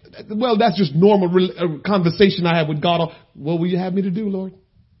pray. Well, that's just normal conversation I have with God. What will you have me to do, Lord?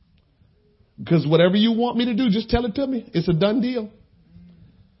 Because whatever you want me to do, just tell it to me. It's a done deal.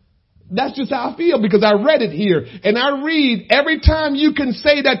 That's just how I feel because I read it here. And I read every time you can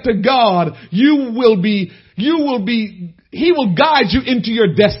say that to God, He will guide you into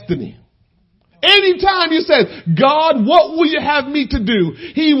your destiny. Anytime you say, God, what will you have me to do?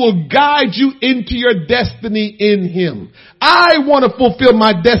 He will guide you into your destiny in Him. I want to fulfill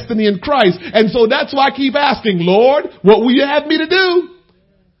my destiny in Christ. And so that's why I keep asking, Lord, what will you have me to do?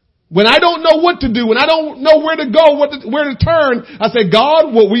 When I don't know what to do, when I don't know where to go, where to turn, I say,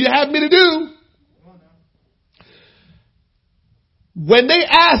 God, what will you have me to do? When they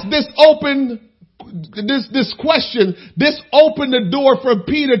asked this question, this opened the door for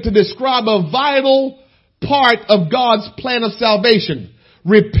Peter to describe a vital part of God's plan of salvation,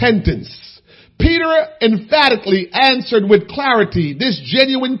 repentance. Peter emphatically answered with clarity this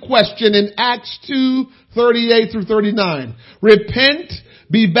genuine question in Acts 2:38 through 39. Repent,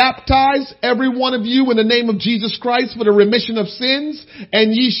 be baptized, every one of you, in the name of Jesus Christ for the remission of sins,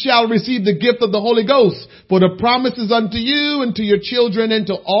 and ye shall receive the gift of the Holy Ghost. For the promise is unto you and to your children and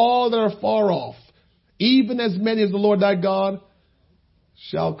to all that are far off, even as many as the Lord thy God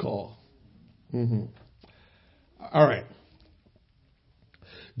shall call. All right.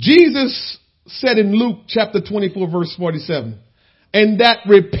 Jesus said in Luke chapter 24 verse 47, and that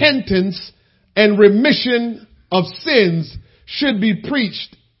repentance and remission of sins should be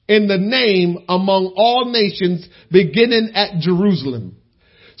preached in the name among all nations, beginning at Jerusalem.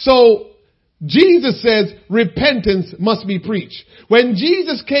 So Jesus says repentance must be preached. When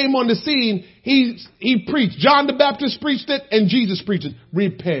Jesus came on the scene, he preached. John the Baptist preached it and Jesus preached it.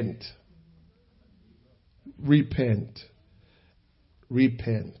 Repent. Repent.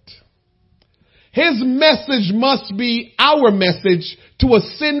 Repent. His message must be our message to a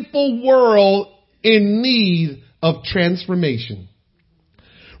sinful world in need of transformation.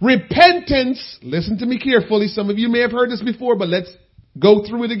 Repentance, listen to me carefully. Some of you may have heard this before, but let's go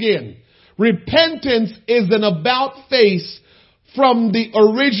through it again. Repentance is an about face from the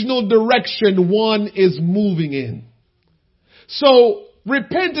original direction one is moving in. So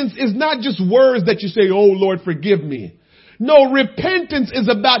repentance is not just words that you say, oh Lord, forgive me. No, repentance is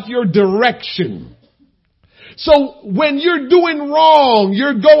about your direction. So when you're doing wrong,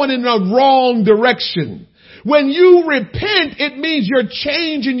 you're going in a wrong direction. When you repent, it means you're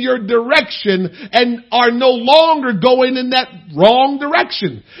changing your direction and are no longer going in that wrong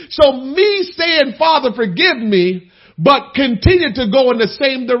direction. So me saying, Father, forgive me, but continue to go in the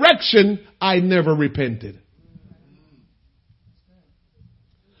same direction, I never repented.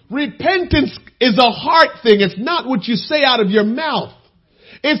 Repentance is a heart thing. It's not what you say out of your mouth.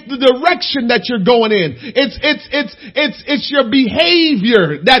 It's the direction that you're going in. It's your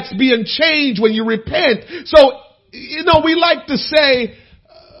behavior that's being changed when you repent. So, we like to say,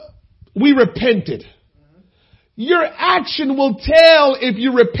 we repented. Your action will tell if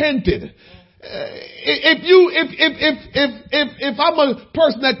you repented. If I'm a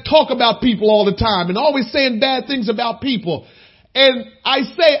person that talk about people all the time and always saying bad things about people, and I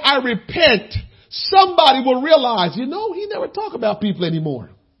say I repent, somebody will realize, he never talk about people anymore.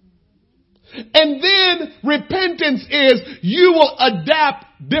 And then repentance is you will adapt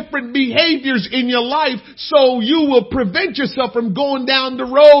different behaviors in your life so you will prevent yourself from going down the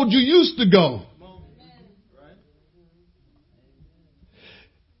road you used to go.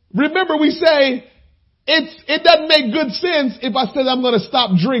 Remember, we say it doesn't make good sense if I said I'm going to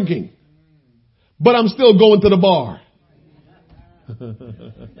stop drinking, but I'm still going to the bar.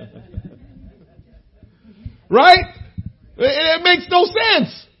 Right? It makes no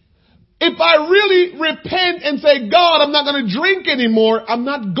sense. If I really repent and say, God, I'm not going to drink anymore, I'm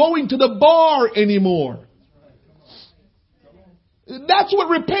not going to the bar anymore. That's what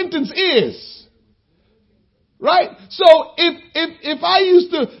repentance is. Right? So if I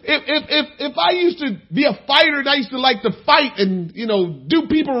used to be a fighter and I used to like to fight and, do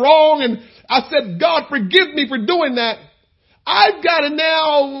people wrong, and I said, God, forgive me for doing that, I've got to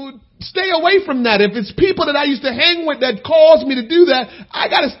now stay away from that. If it's people that I used to hang with that caused me to do that, I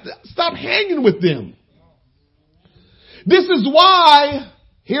got to stop hanging with them. This is why,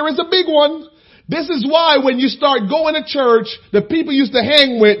 here is a big one. This is why when you start going to church, the people you used to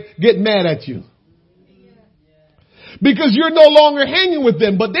hang with get mad at you. Because you're no longer hanging with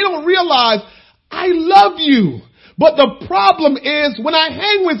them, but they don't realize I love you. But the problem is when I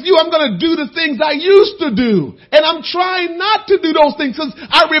hang with you, I'm going to do the things I used to do. And I'm trying not to do those things because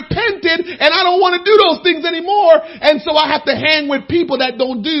I repented and I don't want to do those things anymore. And so I have to hang with people that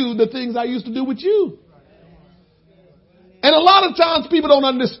don't do the things I used to do with you. And a lot of times people don't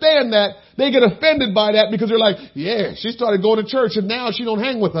understand that. They get offended by that because they're like, yeah, she started going to church and now she don't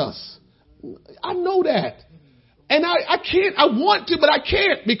hang with us. I know that. And I can't, I want to, but I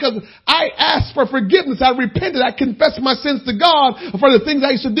can't because I asked for forgiveness. I repented. I confessed my sins to God for the things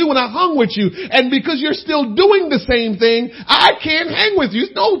I used to do when I hung with you. And because you're still doing the same thing, I can't hang with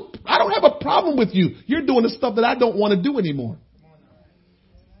you. No, I don't have a problem with you. You're doing the stuff that I don't want to do anymore.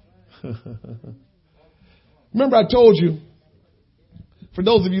 Remember I told you, for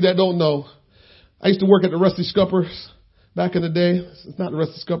those of you that don't know, I used to work at the Rusty Scuppers back in the day. It's not the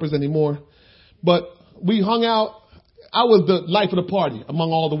Rusty Scuppers anymore, but we hung out. I was the life of the party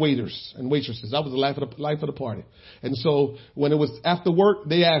among all the waiters and waitresses. I was the life of the party. And so when it was after work,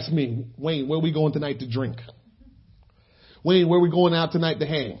 they asked me, Wayne, where are we going tonight to drink? Wayne, where are we going out tonight to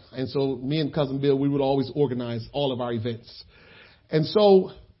hang? And so me and Cousin Bill, we would always organize all of our events. And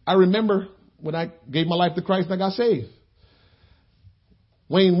so I remember when I gave my life to Christ and I got saved.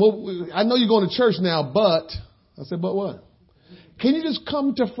 Wayne, well, I know you're going to church now, but I said, but what? Can you just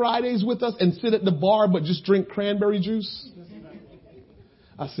come to Fridays with us and sit at the bar but just drink cranberry juice?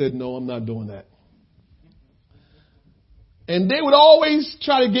 I said, no, I'm not doing that. And they would always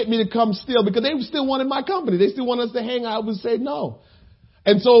try to get me to come still because they still wanted my company. They still wanted us to hang out. I would say no.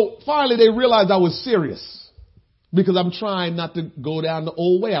 And so finally they realized I was serious because I'm trying not to go down the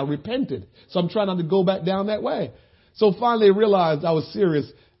old way. I repented. So I'm trying not to go back down that way. So finally they realized I was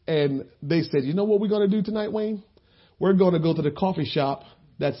serious and they said, you know what we're going to do tonight, Wayne? We're going to go to the coffee shop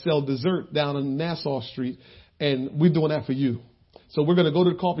that sells dessert down on Nassau Street, and we're doing that for you. So we're going to go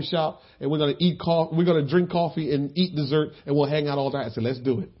to the coffee shop, and we're going to eat coffee. We're going to drink coffee and eat dessert, and we'll hang out all night. I said, let's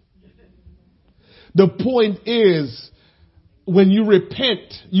do it. The point is, when you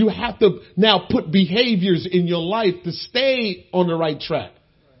repent, you have to now put behaviors in your life to stay on the right track.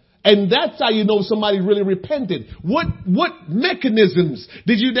 And that's how you know somebody really repented. What mechanisms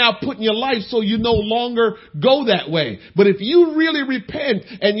did you now put in your life so you no longer go that way? But if you really repent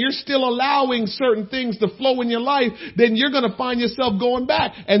and you're still allowing certain things to flow in your life, then you're going to find yourself going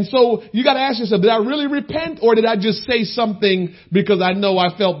back. And so you got to ask yourself, did I really repent or did I just say something because I know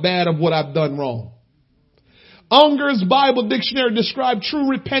I felt bad of what I've done wrong? Unger's Bible Dictionary described true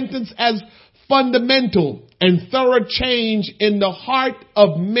repentance as fundamental and thorough change in the heart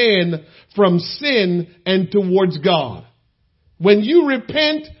of men from sin and towards God. When you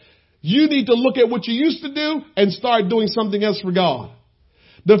repent, you need to look at what you used to do and start doing something else for God.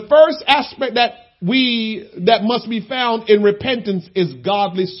 The first aspect that must be found in repentance is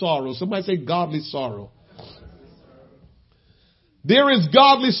godly sorrow. Somebody say godly sorrow. There is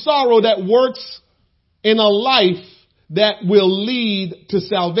godly sorrow that works in a life that will lead to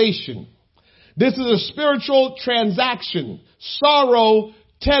salvation. This is a spiritual transaction. Sorrow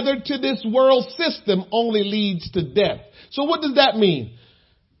tethered to this world system only leads to death. So what does that mean?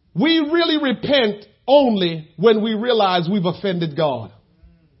 We really repent only when we realize we've offended God.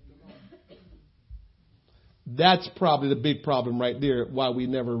 That's probably the big problem right there, why we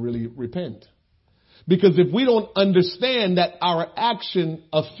never really repent. Because if we don't understand that our action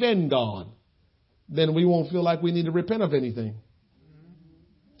offend God, then we won't feel like we need to repent of anything.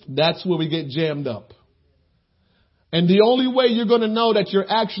 That's where we get jammed up. And the only way you're going to know that your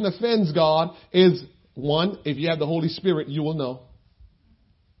action offends God is, one, if you have the Holy Spirit, you will know.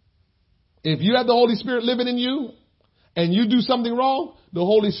 If you have the Holy Spirit living in you and you do something wrong, the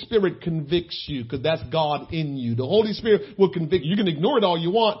Holy Spirit convicts you because that's God in you. The Holy Spirit will convict you. You can ignore it all you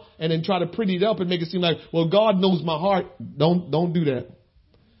want and then try to pretty it up and make it seem like, well, God knows my heart. Don't do that.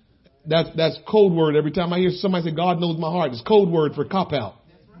 That's code word. Every time I hear somebody say God knows my heart, it's code word for cop out.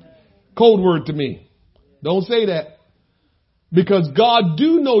 Code word to me. Don't say that. Because God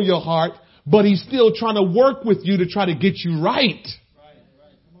do know your heart, but he's still trying to work with you to try to get you right.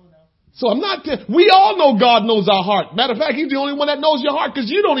 So we all know God knows our heart. Matter of fact, he's the only one that knows your heart because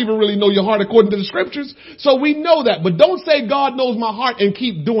you don't even really know your heart according to the scriptures. So we know that. But don't say God knows my heart and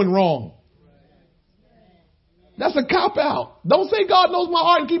keep doing wrong. That's a cop out. Don't say God knows my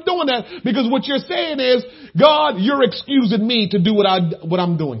heart and keep doing that because what you're saying is, God, you're excusing me to do what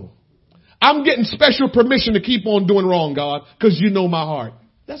I'm doing. I'm getting special permission to keep on doing wrong, God, because you know my heart.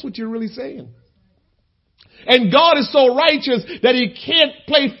 That's what you're really saying. And God is so righteous that he can't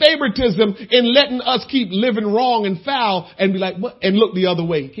play favoritism in letting us keep living wrong and foul and be like, what? And look the other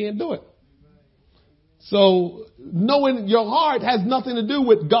way. He can't do it. So knowing your heart has nothing to do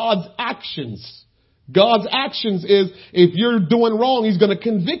with God's actions. God's actions is if you're doing wrong, he's going to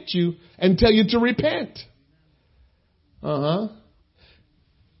convict you and tell you to repent.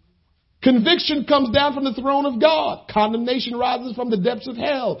 Conviction comes down from the throne of God. Condemnation rises from the depths of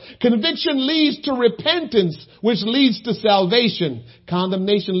hell. Conviction leads to repentance, which leads to salvation.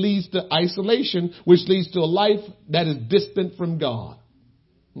 Condemnation leads to isolation, which leads to a life that is distant from God.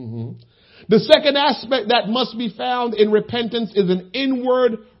 The second aspect that must be found in repentance is an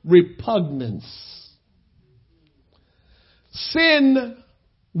inward repugnance. Sin,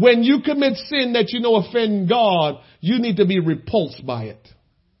 when you commit sin that you know offend God, you need to be repulsed by it.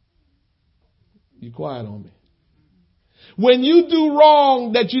 You quiet on me. When you do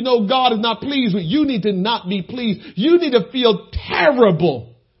wrong that you know God is not pleased with, you need to not be pleased. You need to feel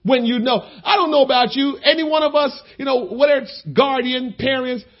terrible when you know. I don't know about you. Any one of us, whether it's guardian,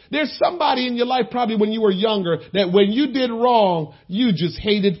 parents, there's somebody in your life probably when you were younger that when you did wrong, you just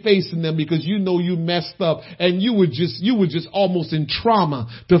hated facing them because you know you messed up and you were just almost in trauma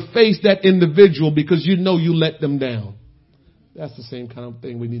to face that individual because you know you let them down. That's the same kind of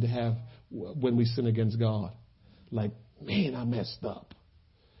thing we need to have when we sin against God. Like, man, I messed up.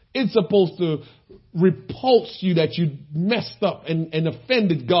 It's supposed to repulse you that you messed up and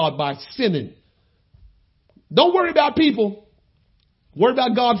offended God by sinning. Don't worry about people. Worry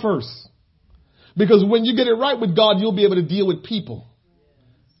about God first. Because when you get it right with God, you'll be able to deal with people.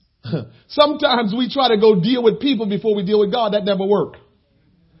 Sometimes we try to go deal with people before we deal with God. That never works.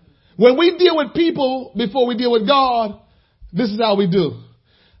 When we deal with people before we deal with God, this is how we do.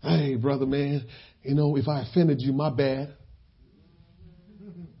 Hey, brother, man, if I offended you, my bad.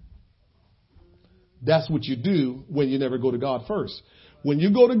 That's what you do when you never go to God first. When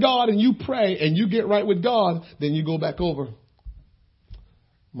you go to God and you pray and you get right with God, then you go back over.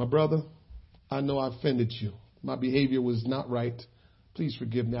 My brother, I know I offended you. My behavior was not right. Please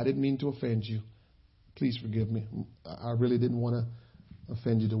forgive me. I didn't mean to offend you. Please forgive me. I really didn't want to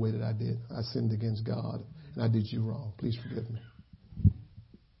offend you the way that I did. I sinned against God and I did you wrong. Please forgive me.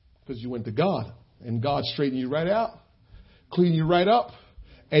 Because you went to God and God straightened you right out, cleaned you right up,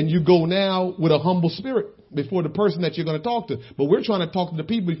 and you go now with a humble spirit before the person that you're going to talk to. But we're trying to talk to the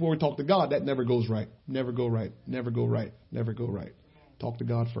people before we talk to God. That never goes right. Never go right. Never go right. Never go right. Talk to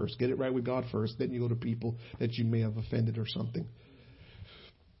God first. Get it right with God first. Then you go to people that you may have offended or something.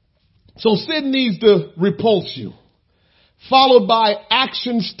 So sin needs to repulse you, followed by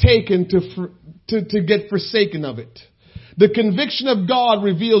actions taken to get forsaken of it. The conviction of God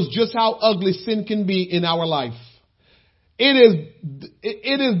reveals just how ugly sin can be in our life. It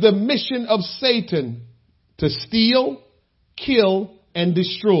is the mission of Satan to steal, kill, and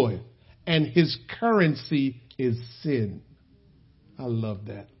destroy. And his currency is sin. I love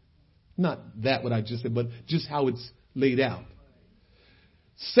that. Not that what I just said, but just how it's laid out.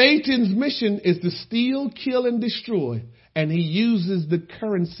 Satan's mission is to steal, kill, and destroy. And he uses the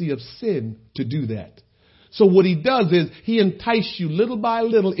currency of sin to do that. So what he does is he entices you little by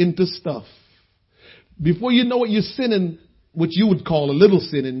little into stuff. Before you know it, you're sinning, what you would call a little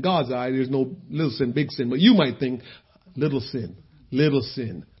sin in God's eye. There's no little sin, big sin. But you might think little sin, little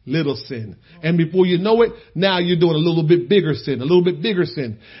sin, little sin. And before you know it, now you're doing a little bit bigger sin, a little bit bigger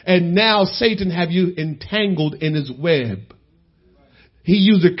sin. And now Satan have you entangled in his web. He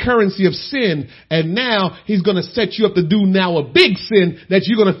used the currency of sin, and now he's going to set you up to do now a big sin that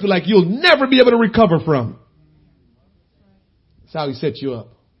you're going to feel like you'll never be able to recover from. That's how he sets you up.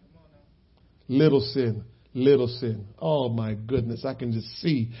 Little sin, little sin. Oh my goodness. I can just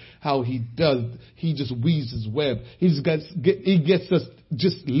see how he does. He just weaves his web. He gets us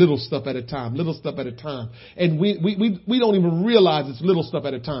just little stuff at a time, little stuff at a time. And we don't even realize it's little stuff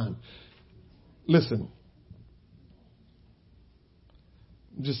at a time. Listen.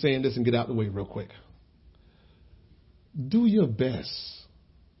 I'm just saying this and get out of the way real quick. Do your best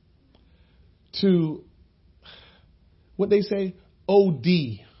to, what they say, OD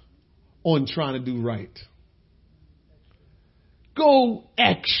on trying to do right. Go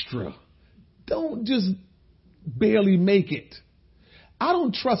extra. Don't just barely make it. I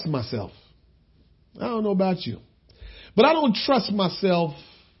don't trust myself. I don't know about you, but I don't trust myself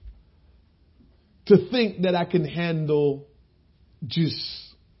to think that I can handle just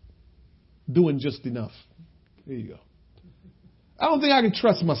doing just enough. There you go. I don't think I can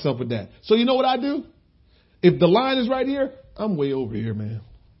trust myself with that. So you know what I do? If the line is right here, I'm way over here, man.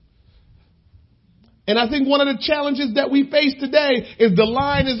 And I think one of the challenges that we face today is the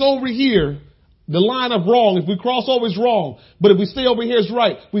line is over here. The line of wrong. If we cross over, it's wrong. But if we stay over here, it's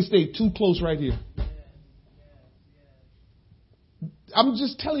right. We stay too close right here. I'm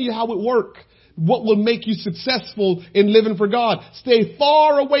just telling you how it works. What will make you successful in living for God? Stay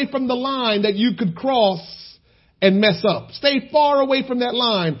far away from the line that you could cross and mess up. Stay far away from that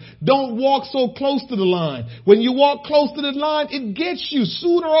line. Don't walk so close to the line. When you walk close to the line, it gets you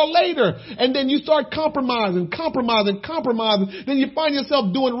sooner or later. And then you start compromising. Then you find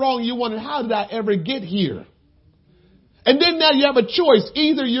yourself doing wrong. You wonder, how did I ever get here? And then now you have a choice.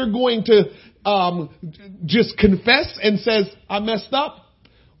 Either you're going to just confess and says, I messed up.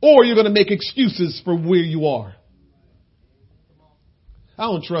 or you're going to make excuses for where you are. I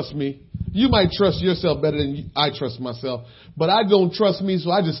don't trust me. You might trust yourself better than I trust myself, but I don't trust me,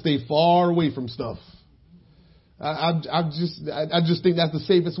 so I just stay far away from stuff. I just think that's the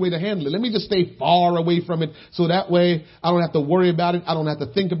safest way to handle it. Let me just stay far away from it, so that way I don't have to worry about it. I don't have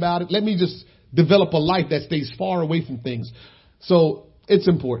to think about it. Let me just develop a life that stays far away from things. So it's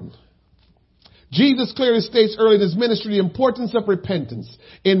important. Jesus clearly states early in his ministry the importance of repentance.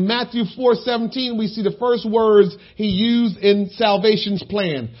 In Matthew 4:17, we see the first words he used in salvation's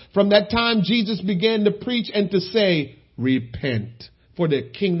plan. From that time, Jesus began to preach and to say, repent, for the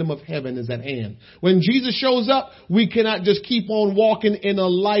kingdom of heaven is at hand. When Jesus shows up, we cannot just keep on walking in a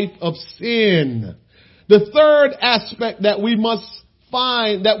life of sin. The third aspect that we must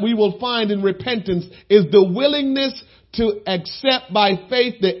find, that we will find in repentance, is the willingness to accept by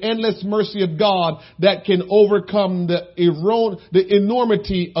faith the endless mercy of God that can overcome the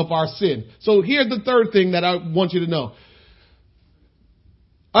enormity of our sin. So here's the third thing that I want you to know.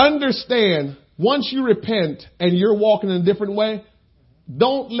 Understand, once you repent and you're walking in a different way,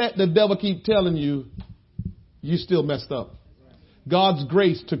 don't let the devil keep telling you you still messed up. God's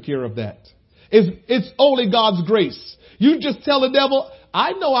grace took care of that. It's only God's grace. You just tell the devil,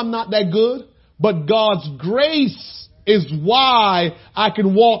 I know I'm not that good, but God's grace is why I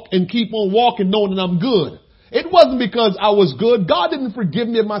can walk and keep on walking knowing that I'm good. It wasn't because I was good. God didn't forgive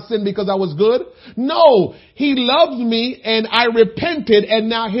me of my sin because I was good. No, he loved me and I repented, and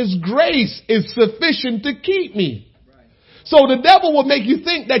now his grace is sufficient to keep me. Right. So the devil will make you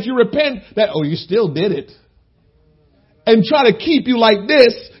think that you repent, that, oh, you still did it. And try to keep you like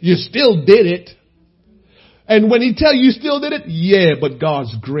this, you still did it. And when he tell you still did it, yeah, but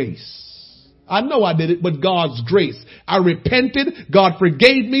God's grace. I know I did it, but God's grace. I repented, God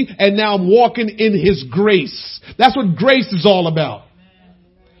forgave me, and now I'm walking in his grace. That's what grace is all about.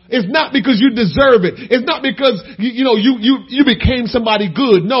 It's not because you deserve it. It's not because, you became somebody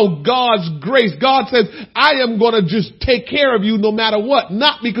good. No, God's grace. God says, I am going to just take care of you no matter what.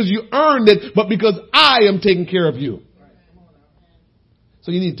 Not because you earned it, but because I am taking care of you.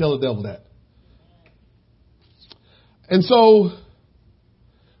 So you need to tell the devil that. And so,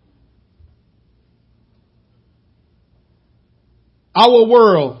 our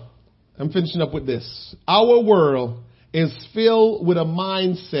world, I'm finishing up with this. Our world is filled with a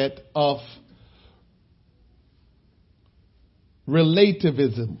mindset of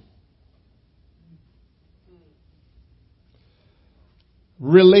relativism.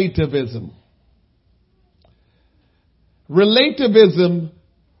 Relativism. Relativism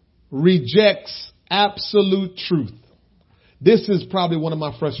rejects absolute truth. This is probably one of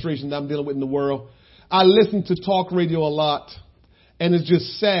my frustrations that I'm dealing with in the world. I listen to talk radio a lot, and it's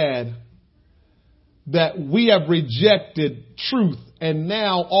just sad that we have rejected truth, and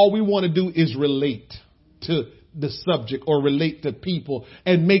now all we want to do is relate to the subject or relate to people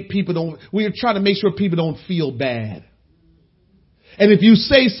and make people we're trying to make sure people don't feel bad. And if you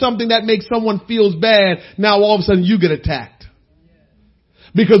say something that makes someone feels bad, now all of a sudden you get attacked.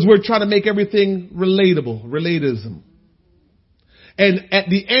 Because we're trying to make everything relatable, relatism. And at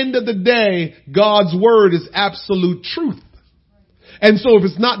the end of the day, God's word is absolute truth. And so if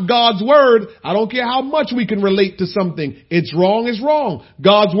it's not God's word, I don't care how much we can relate to something. It's wrong is wrong.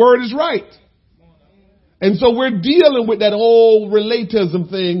 God's word is right. And so we're dealing with that whole relatism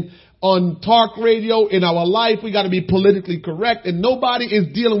thing on talk radio in our life. We got to be politically correct, and nobody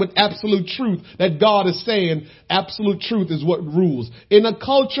is dealing with absolute truth that God is saying. Absolute truth is what rules. In a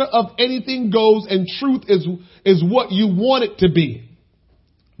culture of anything goes, and truth is what you want it to be.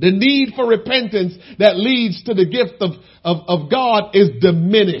 The need for repentance that leads to the gift of God is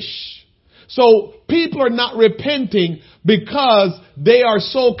diminished. So people are not repenting because they are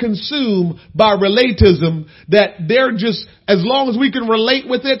so consumed by relatism that they're just, as long as we can relate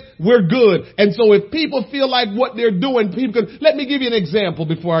with it, we're good. And so if people feel like what they're doing, people can, let me give you an example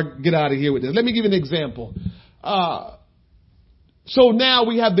before I get out of here with this. Let me give you an example. So now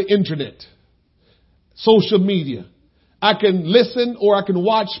we have the internet, social media. I can listen or I can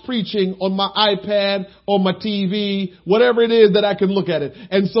watch preaching on my iPad, on my TV, whatever it is that I can look at it.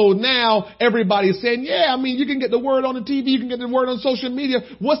 And so now everybody is saying, yeah, I mean, you can get the word on the TV, you can get the word on social media.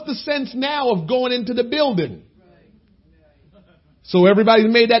 What's the sense now of going into the building? So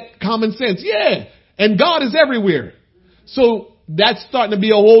everybody's made that common sense. Yeah. And God is everywhere. So that's starting to be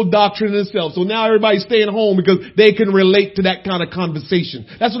a whole doctrine in itself. So now everybody's staying home because they can relate to that kind of conversation.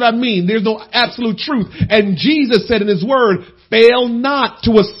 That's what I mean. There's no absolute truth. And Jesus said in his word, Fail not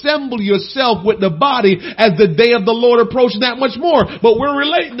to assemble yourself with the body as the day of the Lord approaches, that much more. But we're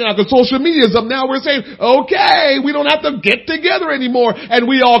relating now because social media is up now. We're saying, okay, we don't have to get together anymore, and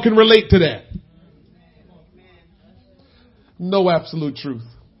we all can relate to that. No absolute truth.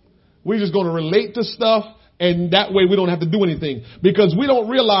 We're just going to relate to stuff, and that way we don't have to do anything, because we don't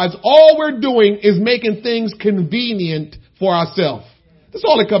realize all we're doing is making things convenient for ourselves. That's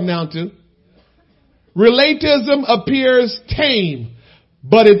all it comes down to. Relatism appears tame,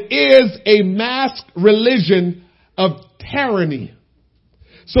 but it is a masked religion of tyranny.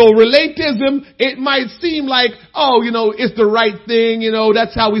 So relatism, it might seem like, oh, it's the right thing,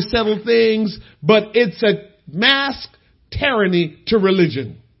 that's how we settle things, but it's a masked tyranny to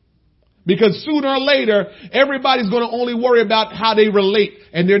religion. Because sooner or later, everybody's going to only worry about how they relate,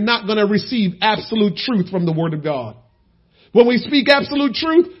 and they're not going to receive absolute truth from the Word of God. When we speak absolute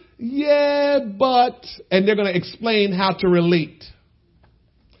truth, and they're going to explain how to relate.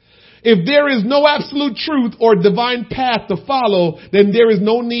 If there is no absolute truth or divine path to follow, then there is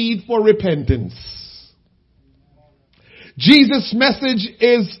no need for repentance. Jesus' message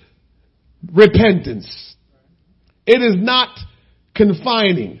is repentance. It is not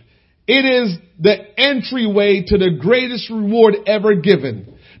confining. It is the entryway to the greatest reward ever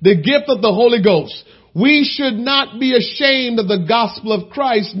given, the gift of the Holy Ghost. We should not be ashamed of the gospel of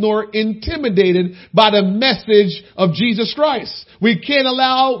Christ, nor intimidated by the message of Jesus Christ. We can't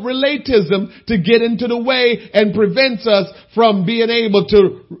allow relatism to get into the way and prevents us from being able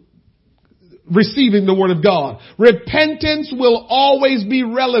to receiving the Word of God. Repentance will always be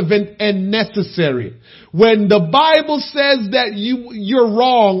relevant and necessary. When the Bible says that you're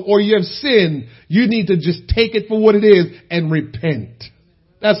wrong or you have sinned, you need to just take it for what it is and repent.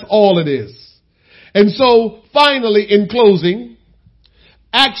 That's all it is. And so finally, in closing,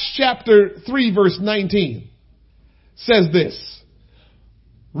 Acts chapter 3 verse 19 says this: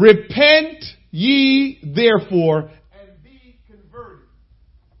 repent ye therefore and be converted,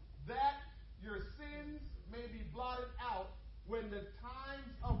 that your sins may be blotted out when the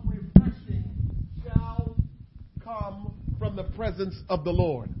times of refreshing shall come from the presence of the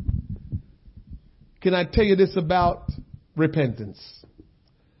Lord. Can I tell you this about repentance?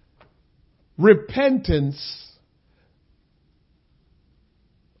 Repentance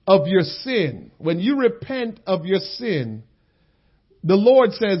of your sin. When you repent of your sin, the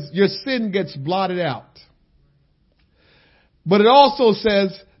Lord says your sin gets blotted out. But it also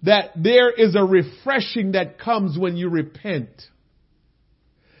says that there is a refreshing that comes when you repent.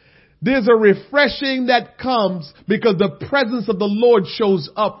 There's a refreshing that comes because the presence of the Lord shows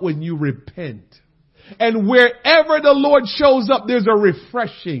up when you repent. And wherever the Lord shows up, there's a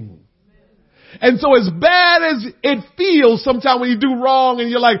refreshing. And so as bad as it feels sometimes when you do wrong and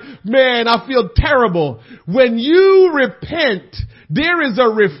you're like, man, I feel terrible. When you repent, there is a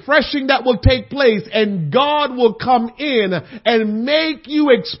refreshing that will take place, and God will come in and make you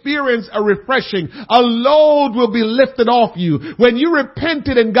experience a refreshing. A load will be lifted off you. When you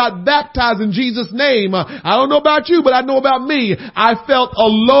repented and got baptized in Jesus' name, I don't know about you, but I know about me. I felt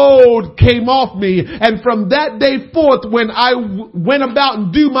a load came off me. And from that day forth, when I went about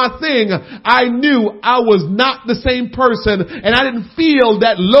and do my thing, I knew I was not the same person, and I didn't feel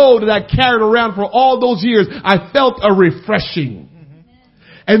that load that I carried around for all those years. I felt a refreshing.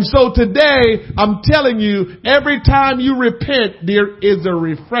 And so today, I'm telling you, every time you repent, there is a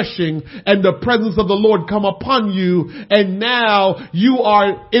refreshing, and the presence of the Lord come upon you. And now you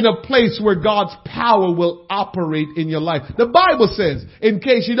are in a place where God's power will operate in your life. The Bible says, in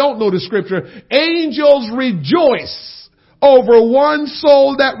case you don't know the scripture, angels rejoice over one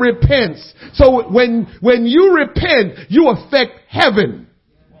soul that repents. So when you repent, you affect heaven.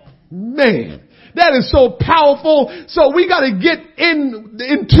 Man. That is so powerful. So we got to get in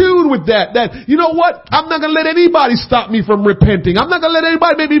tune with that. That, you know what? I'm not going to let anybody stop me from repenting. I'm not going to let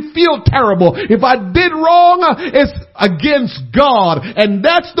anybody make me feel terrible. If I did wrong, it's against God. And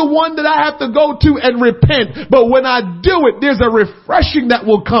that's the one that I have to go to and repent. But when I do it, there's a refreshing that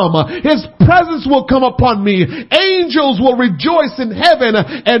will come. His presence will come upon me. Angels will rejoice in heaven,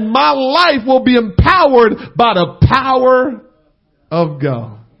 and my life will be empowered by the power of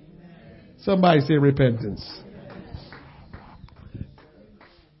God. Somebody say repentance.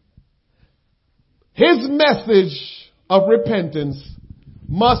 His message of repentance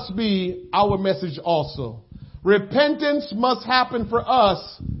must be our message also. Repentance must happen for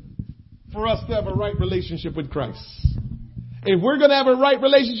us to have a right relationship with Christ. If we're going to have a right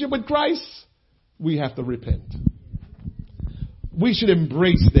relationship with Christ, we have to repent. We should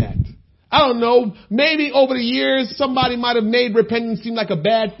embrace that. I don't know, maybe over the years somebody might have made repentance seem like a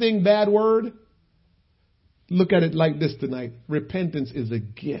bad thing, bad word. look at it like this tonight. Repentance is a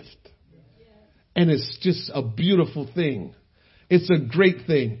gift. And it's just a beautiful thing. It's a great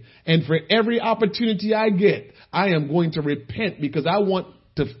thing. And for every opportunity I get, I am going to repent because I want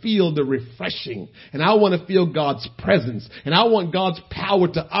to feel the refreshing, and I want to feel God's presence, and I want God's power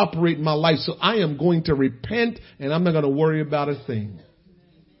to operate in my life. So I am going to repent, and I'm not going to worry about a thing.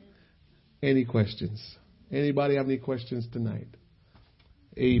 Any questions? Anybody have any questions tonight?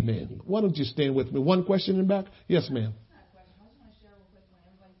 Amen. Why don't you stand with me? One question in the back? Yes, ma'am.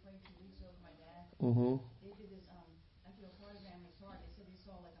 Mm-hmm. They did this, angioprogram in his heart. They said they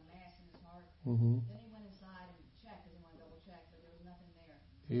saw like a mass in his heart. Mm-hmm. Then he went inside and checked, because he wanted to double check, but there was nothing there.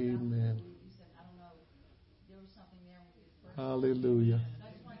 Amen. He said, I don't know, there was something there when he was first. Hallelujah. So I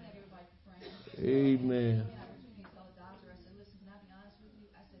just want to thank everybody for praying. Amen. I had an opportunity to tell the doctor, I said, listen, can I be honest with you?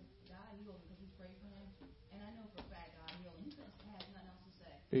 I said, God healed him because we prayed for him. And I know for a fact God healed him. He couldn't have nothing else to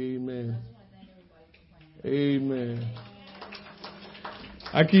say. Amen. So I just want to thank everybody for praying. Amen.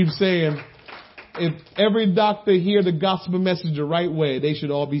 I keep saying, if every doctor hear the gospel message the right way, they should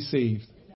all be saved.